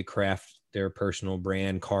they need to craft their personal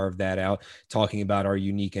brand, carve that out, talking about our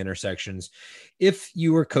unique intersections. If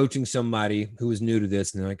you were coaching somebody who is new to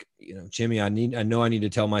this and they're like, Jimmy, I know I need to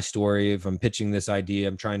tell my story. If I'm pitching this idea,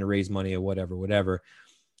 I'm trying to raise money or whatever.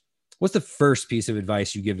 What's the first piece of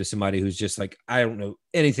advice you give to somebody who's just like, I don't know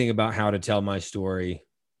anything about how to tell my story.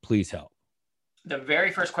 Please help. The very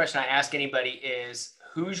first question I ask anybody is,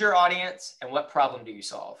 who's your audience and what problem do you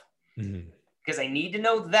solve? Mm-hmm. Because I need to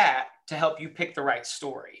know that to help you pick the right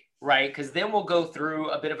story, right? Because then we'll go through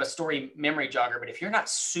a bit of a story memory jogger. But if you're not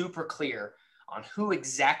super clear on who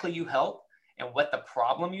exactly you help and what the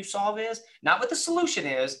problem you solve is, not what the solution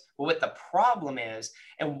is, but what the problem is,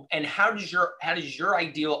 and how does your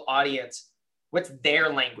ideal audience, what's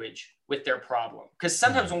their language with their problem? Because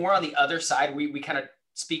sometimes when we're on the other side, we kind of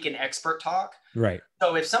speak in expert talk. Right.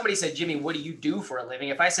 So if somebody said, Jimmy, what do you do for a living?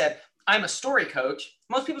 If I said, I'm a story coach,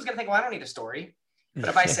 most people's going to think, well, I don't need a story. But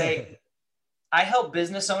if I say, I help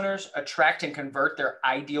business owners attract and convert their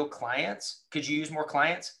ideal clients, could you use more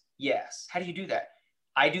clients? Yes. How do you do that?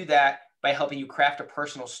 I do that by helping you craft a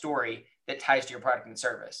personal story that ties to your product and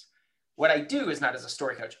service. What I do is not as a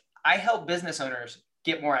story coach. I help business owners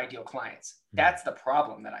get more ideal clients. That's the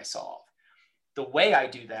problem that I solve. The way I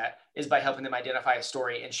do that is by helping them identify a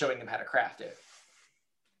story and showing them how to craft it.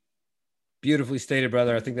 Beautifully stated,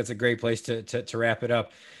 brother. I think that's a great place to wrap it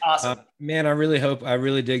up. Awesome. Man, I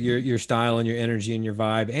really dig your style and your energy and your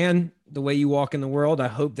vibe and the way you walk in the world. I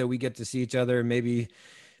hope that we get to see each other and maybe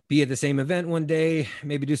be at the same event one day,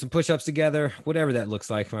 maybe do some push-ups together, whatever that looks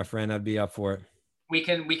like, my friend. I'd be up for it. We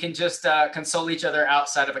can just console each other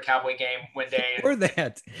outside of a Cowboy game one day. Or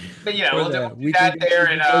that. But, you know, we'll do that there.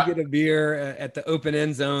 And go get a beer at the open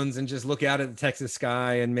end zones and just look out at the Texas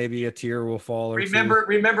sky and maybe a tear will fall. Or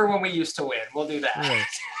remember when we used to win. We'll do that.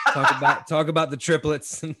 Right. Talk about the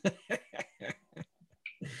triplets.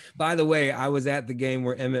 By the way, I was at the game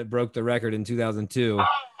where Emmett broke the record in 2002.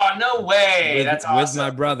 Oh, no way. That's awesome. With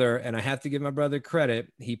my brother, and I have to give my brother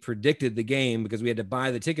credit. He predicted the game because we had to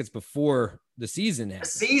buy the tickets before the season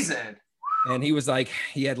ended. And he was like,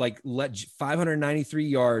 he had like 593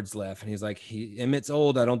 yards left. And he's like, Emmett's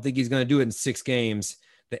old. I don't think he's going to do it in 6 games.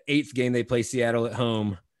 The 8th game, they play Seattle at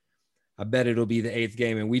home. I bet it'll be the 8th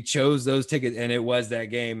game. And we chose those tickets, and it was that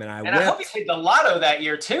game. And I hope you hit the lotto that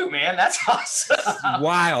year too, man. That's awesome.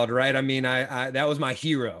 Wild, right? I mean, I that was my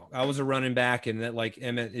hero. I was a running back, and that, like,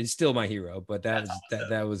 Emmett is still my hero. But that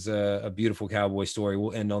was a beautiful Cowboy story.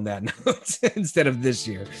 We'll end on that note instead of this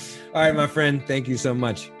year. All right, my friend. Thank you so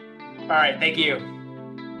much. All right. Thank you.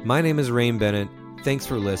 My name is Rain Bennett. Thanks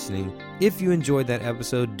for listening. If you enjoyed that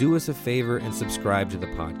episode, do us a favor and subscribe to the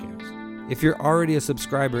podcast. If you're already a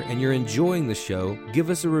subscriber and you're enjoying the show, give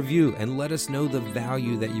us a review and let us know the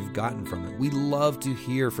value that you've gotten from it. We love to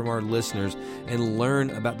hear from our listeners and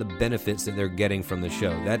learn about the benefits that they're getting from the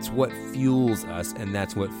show. That's what fuels us, and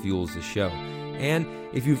that's what fuels the show. And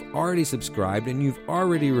if you've already subscribed and you've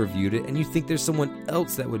already reviewed it and you think there's someone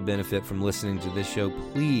else that would benefit from listening to this show,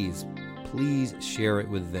 please share it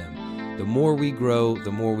with them. The more we grow,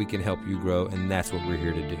 the more we can help you grow, and that's what we're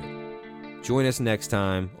here to do. Join us next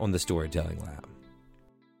time on the Storytelling Lab.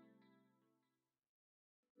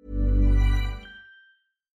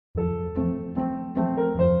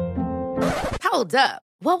 Hold up.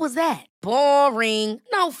 What was that? Boring.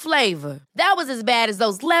 No flavor. That was as bad as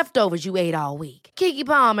those leftovers you ate all week. Keke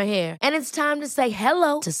Palmer here, and it's time to say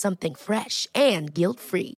hello to something fresh and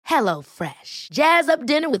guilt-free. HelloFresh. Jazz up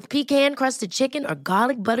dinner with pecan-crusted chicken or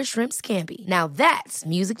garlic butter shrimp scampi. Now that's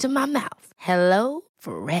music to my mouth.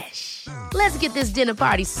 HelloFresh. Let's get this dinner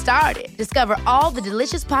party started. Discover all the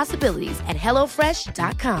delicious possibilities at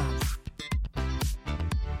HelloFresh.com.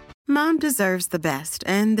 Mom deserves the best,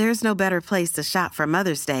 and there's no better place to shop for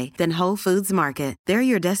Mother's Day than Whole Foods Market. They're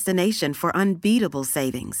your destination for unbeatable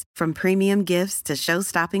savings, from premium gifts to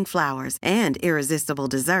show-stopping flowers and irresistible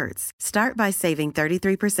desserts. Start by saving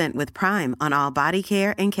 33% with Prime on all body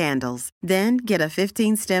care and candles. Then get a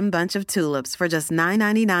 15-stem bunch of tulips for just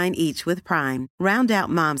 $9.99 each with Prime. Round out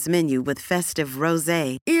Mom's menu with festive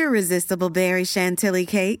rosé, irresistible berry chantilly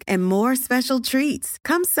cake, and more special treats.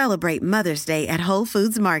 Come celebrate Mother's Day at Whole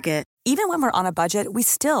Foods Market. Even when we're on a budget, we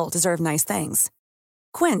still deserve nice things.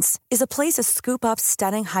 Quince is a place to scoop up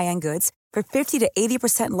stunning high-end goods for 50 to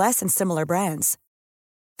 80% less than similar brands.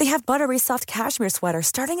 They have buttery soft cashmere sweaters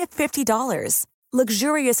starting at $50,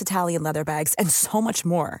 luxurious Italian leather bags, and so much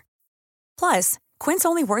more. Plus, Quince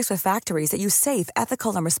only works with factories that use safe,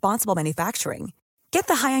 ethical, and responsible manufacturing. Get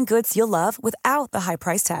the high-end goods you'll love without the high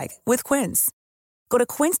price tag with Quince. Go to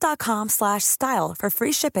quince.com/style for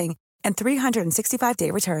free shipping and 365-day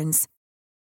returns.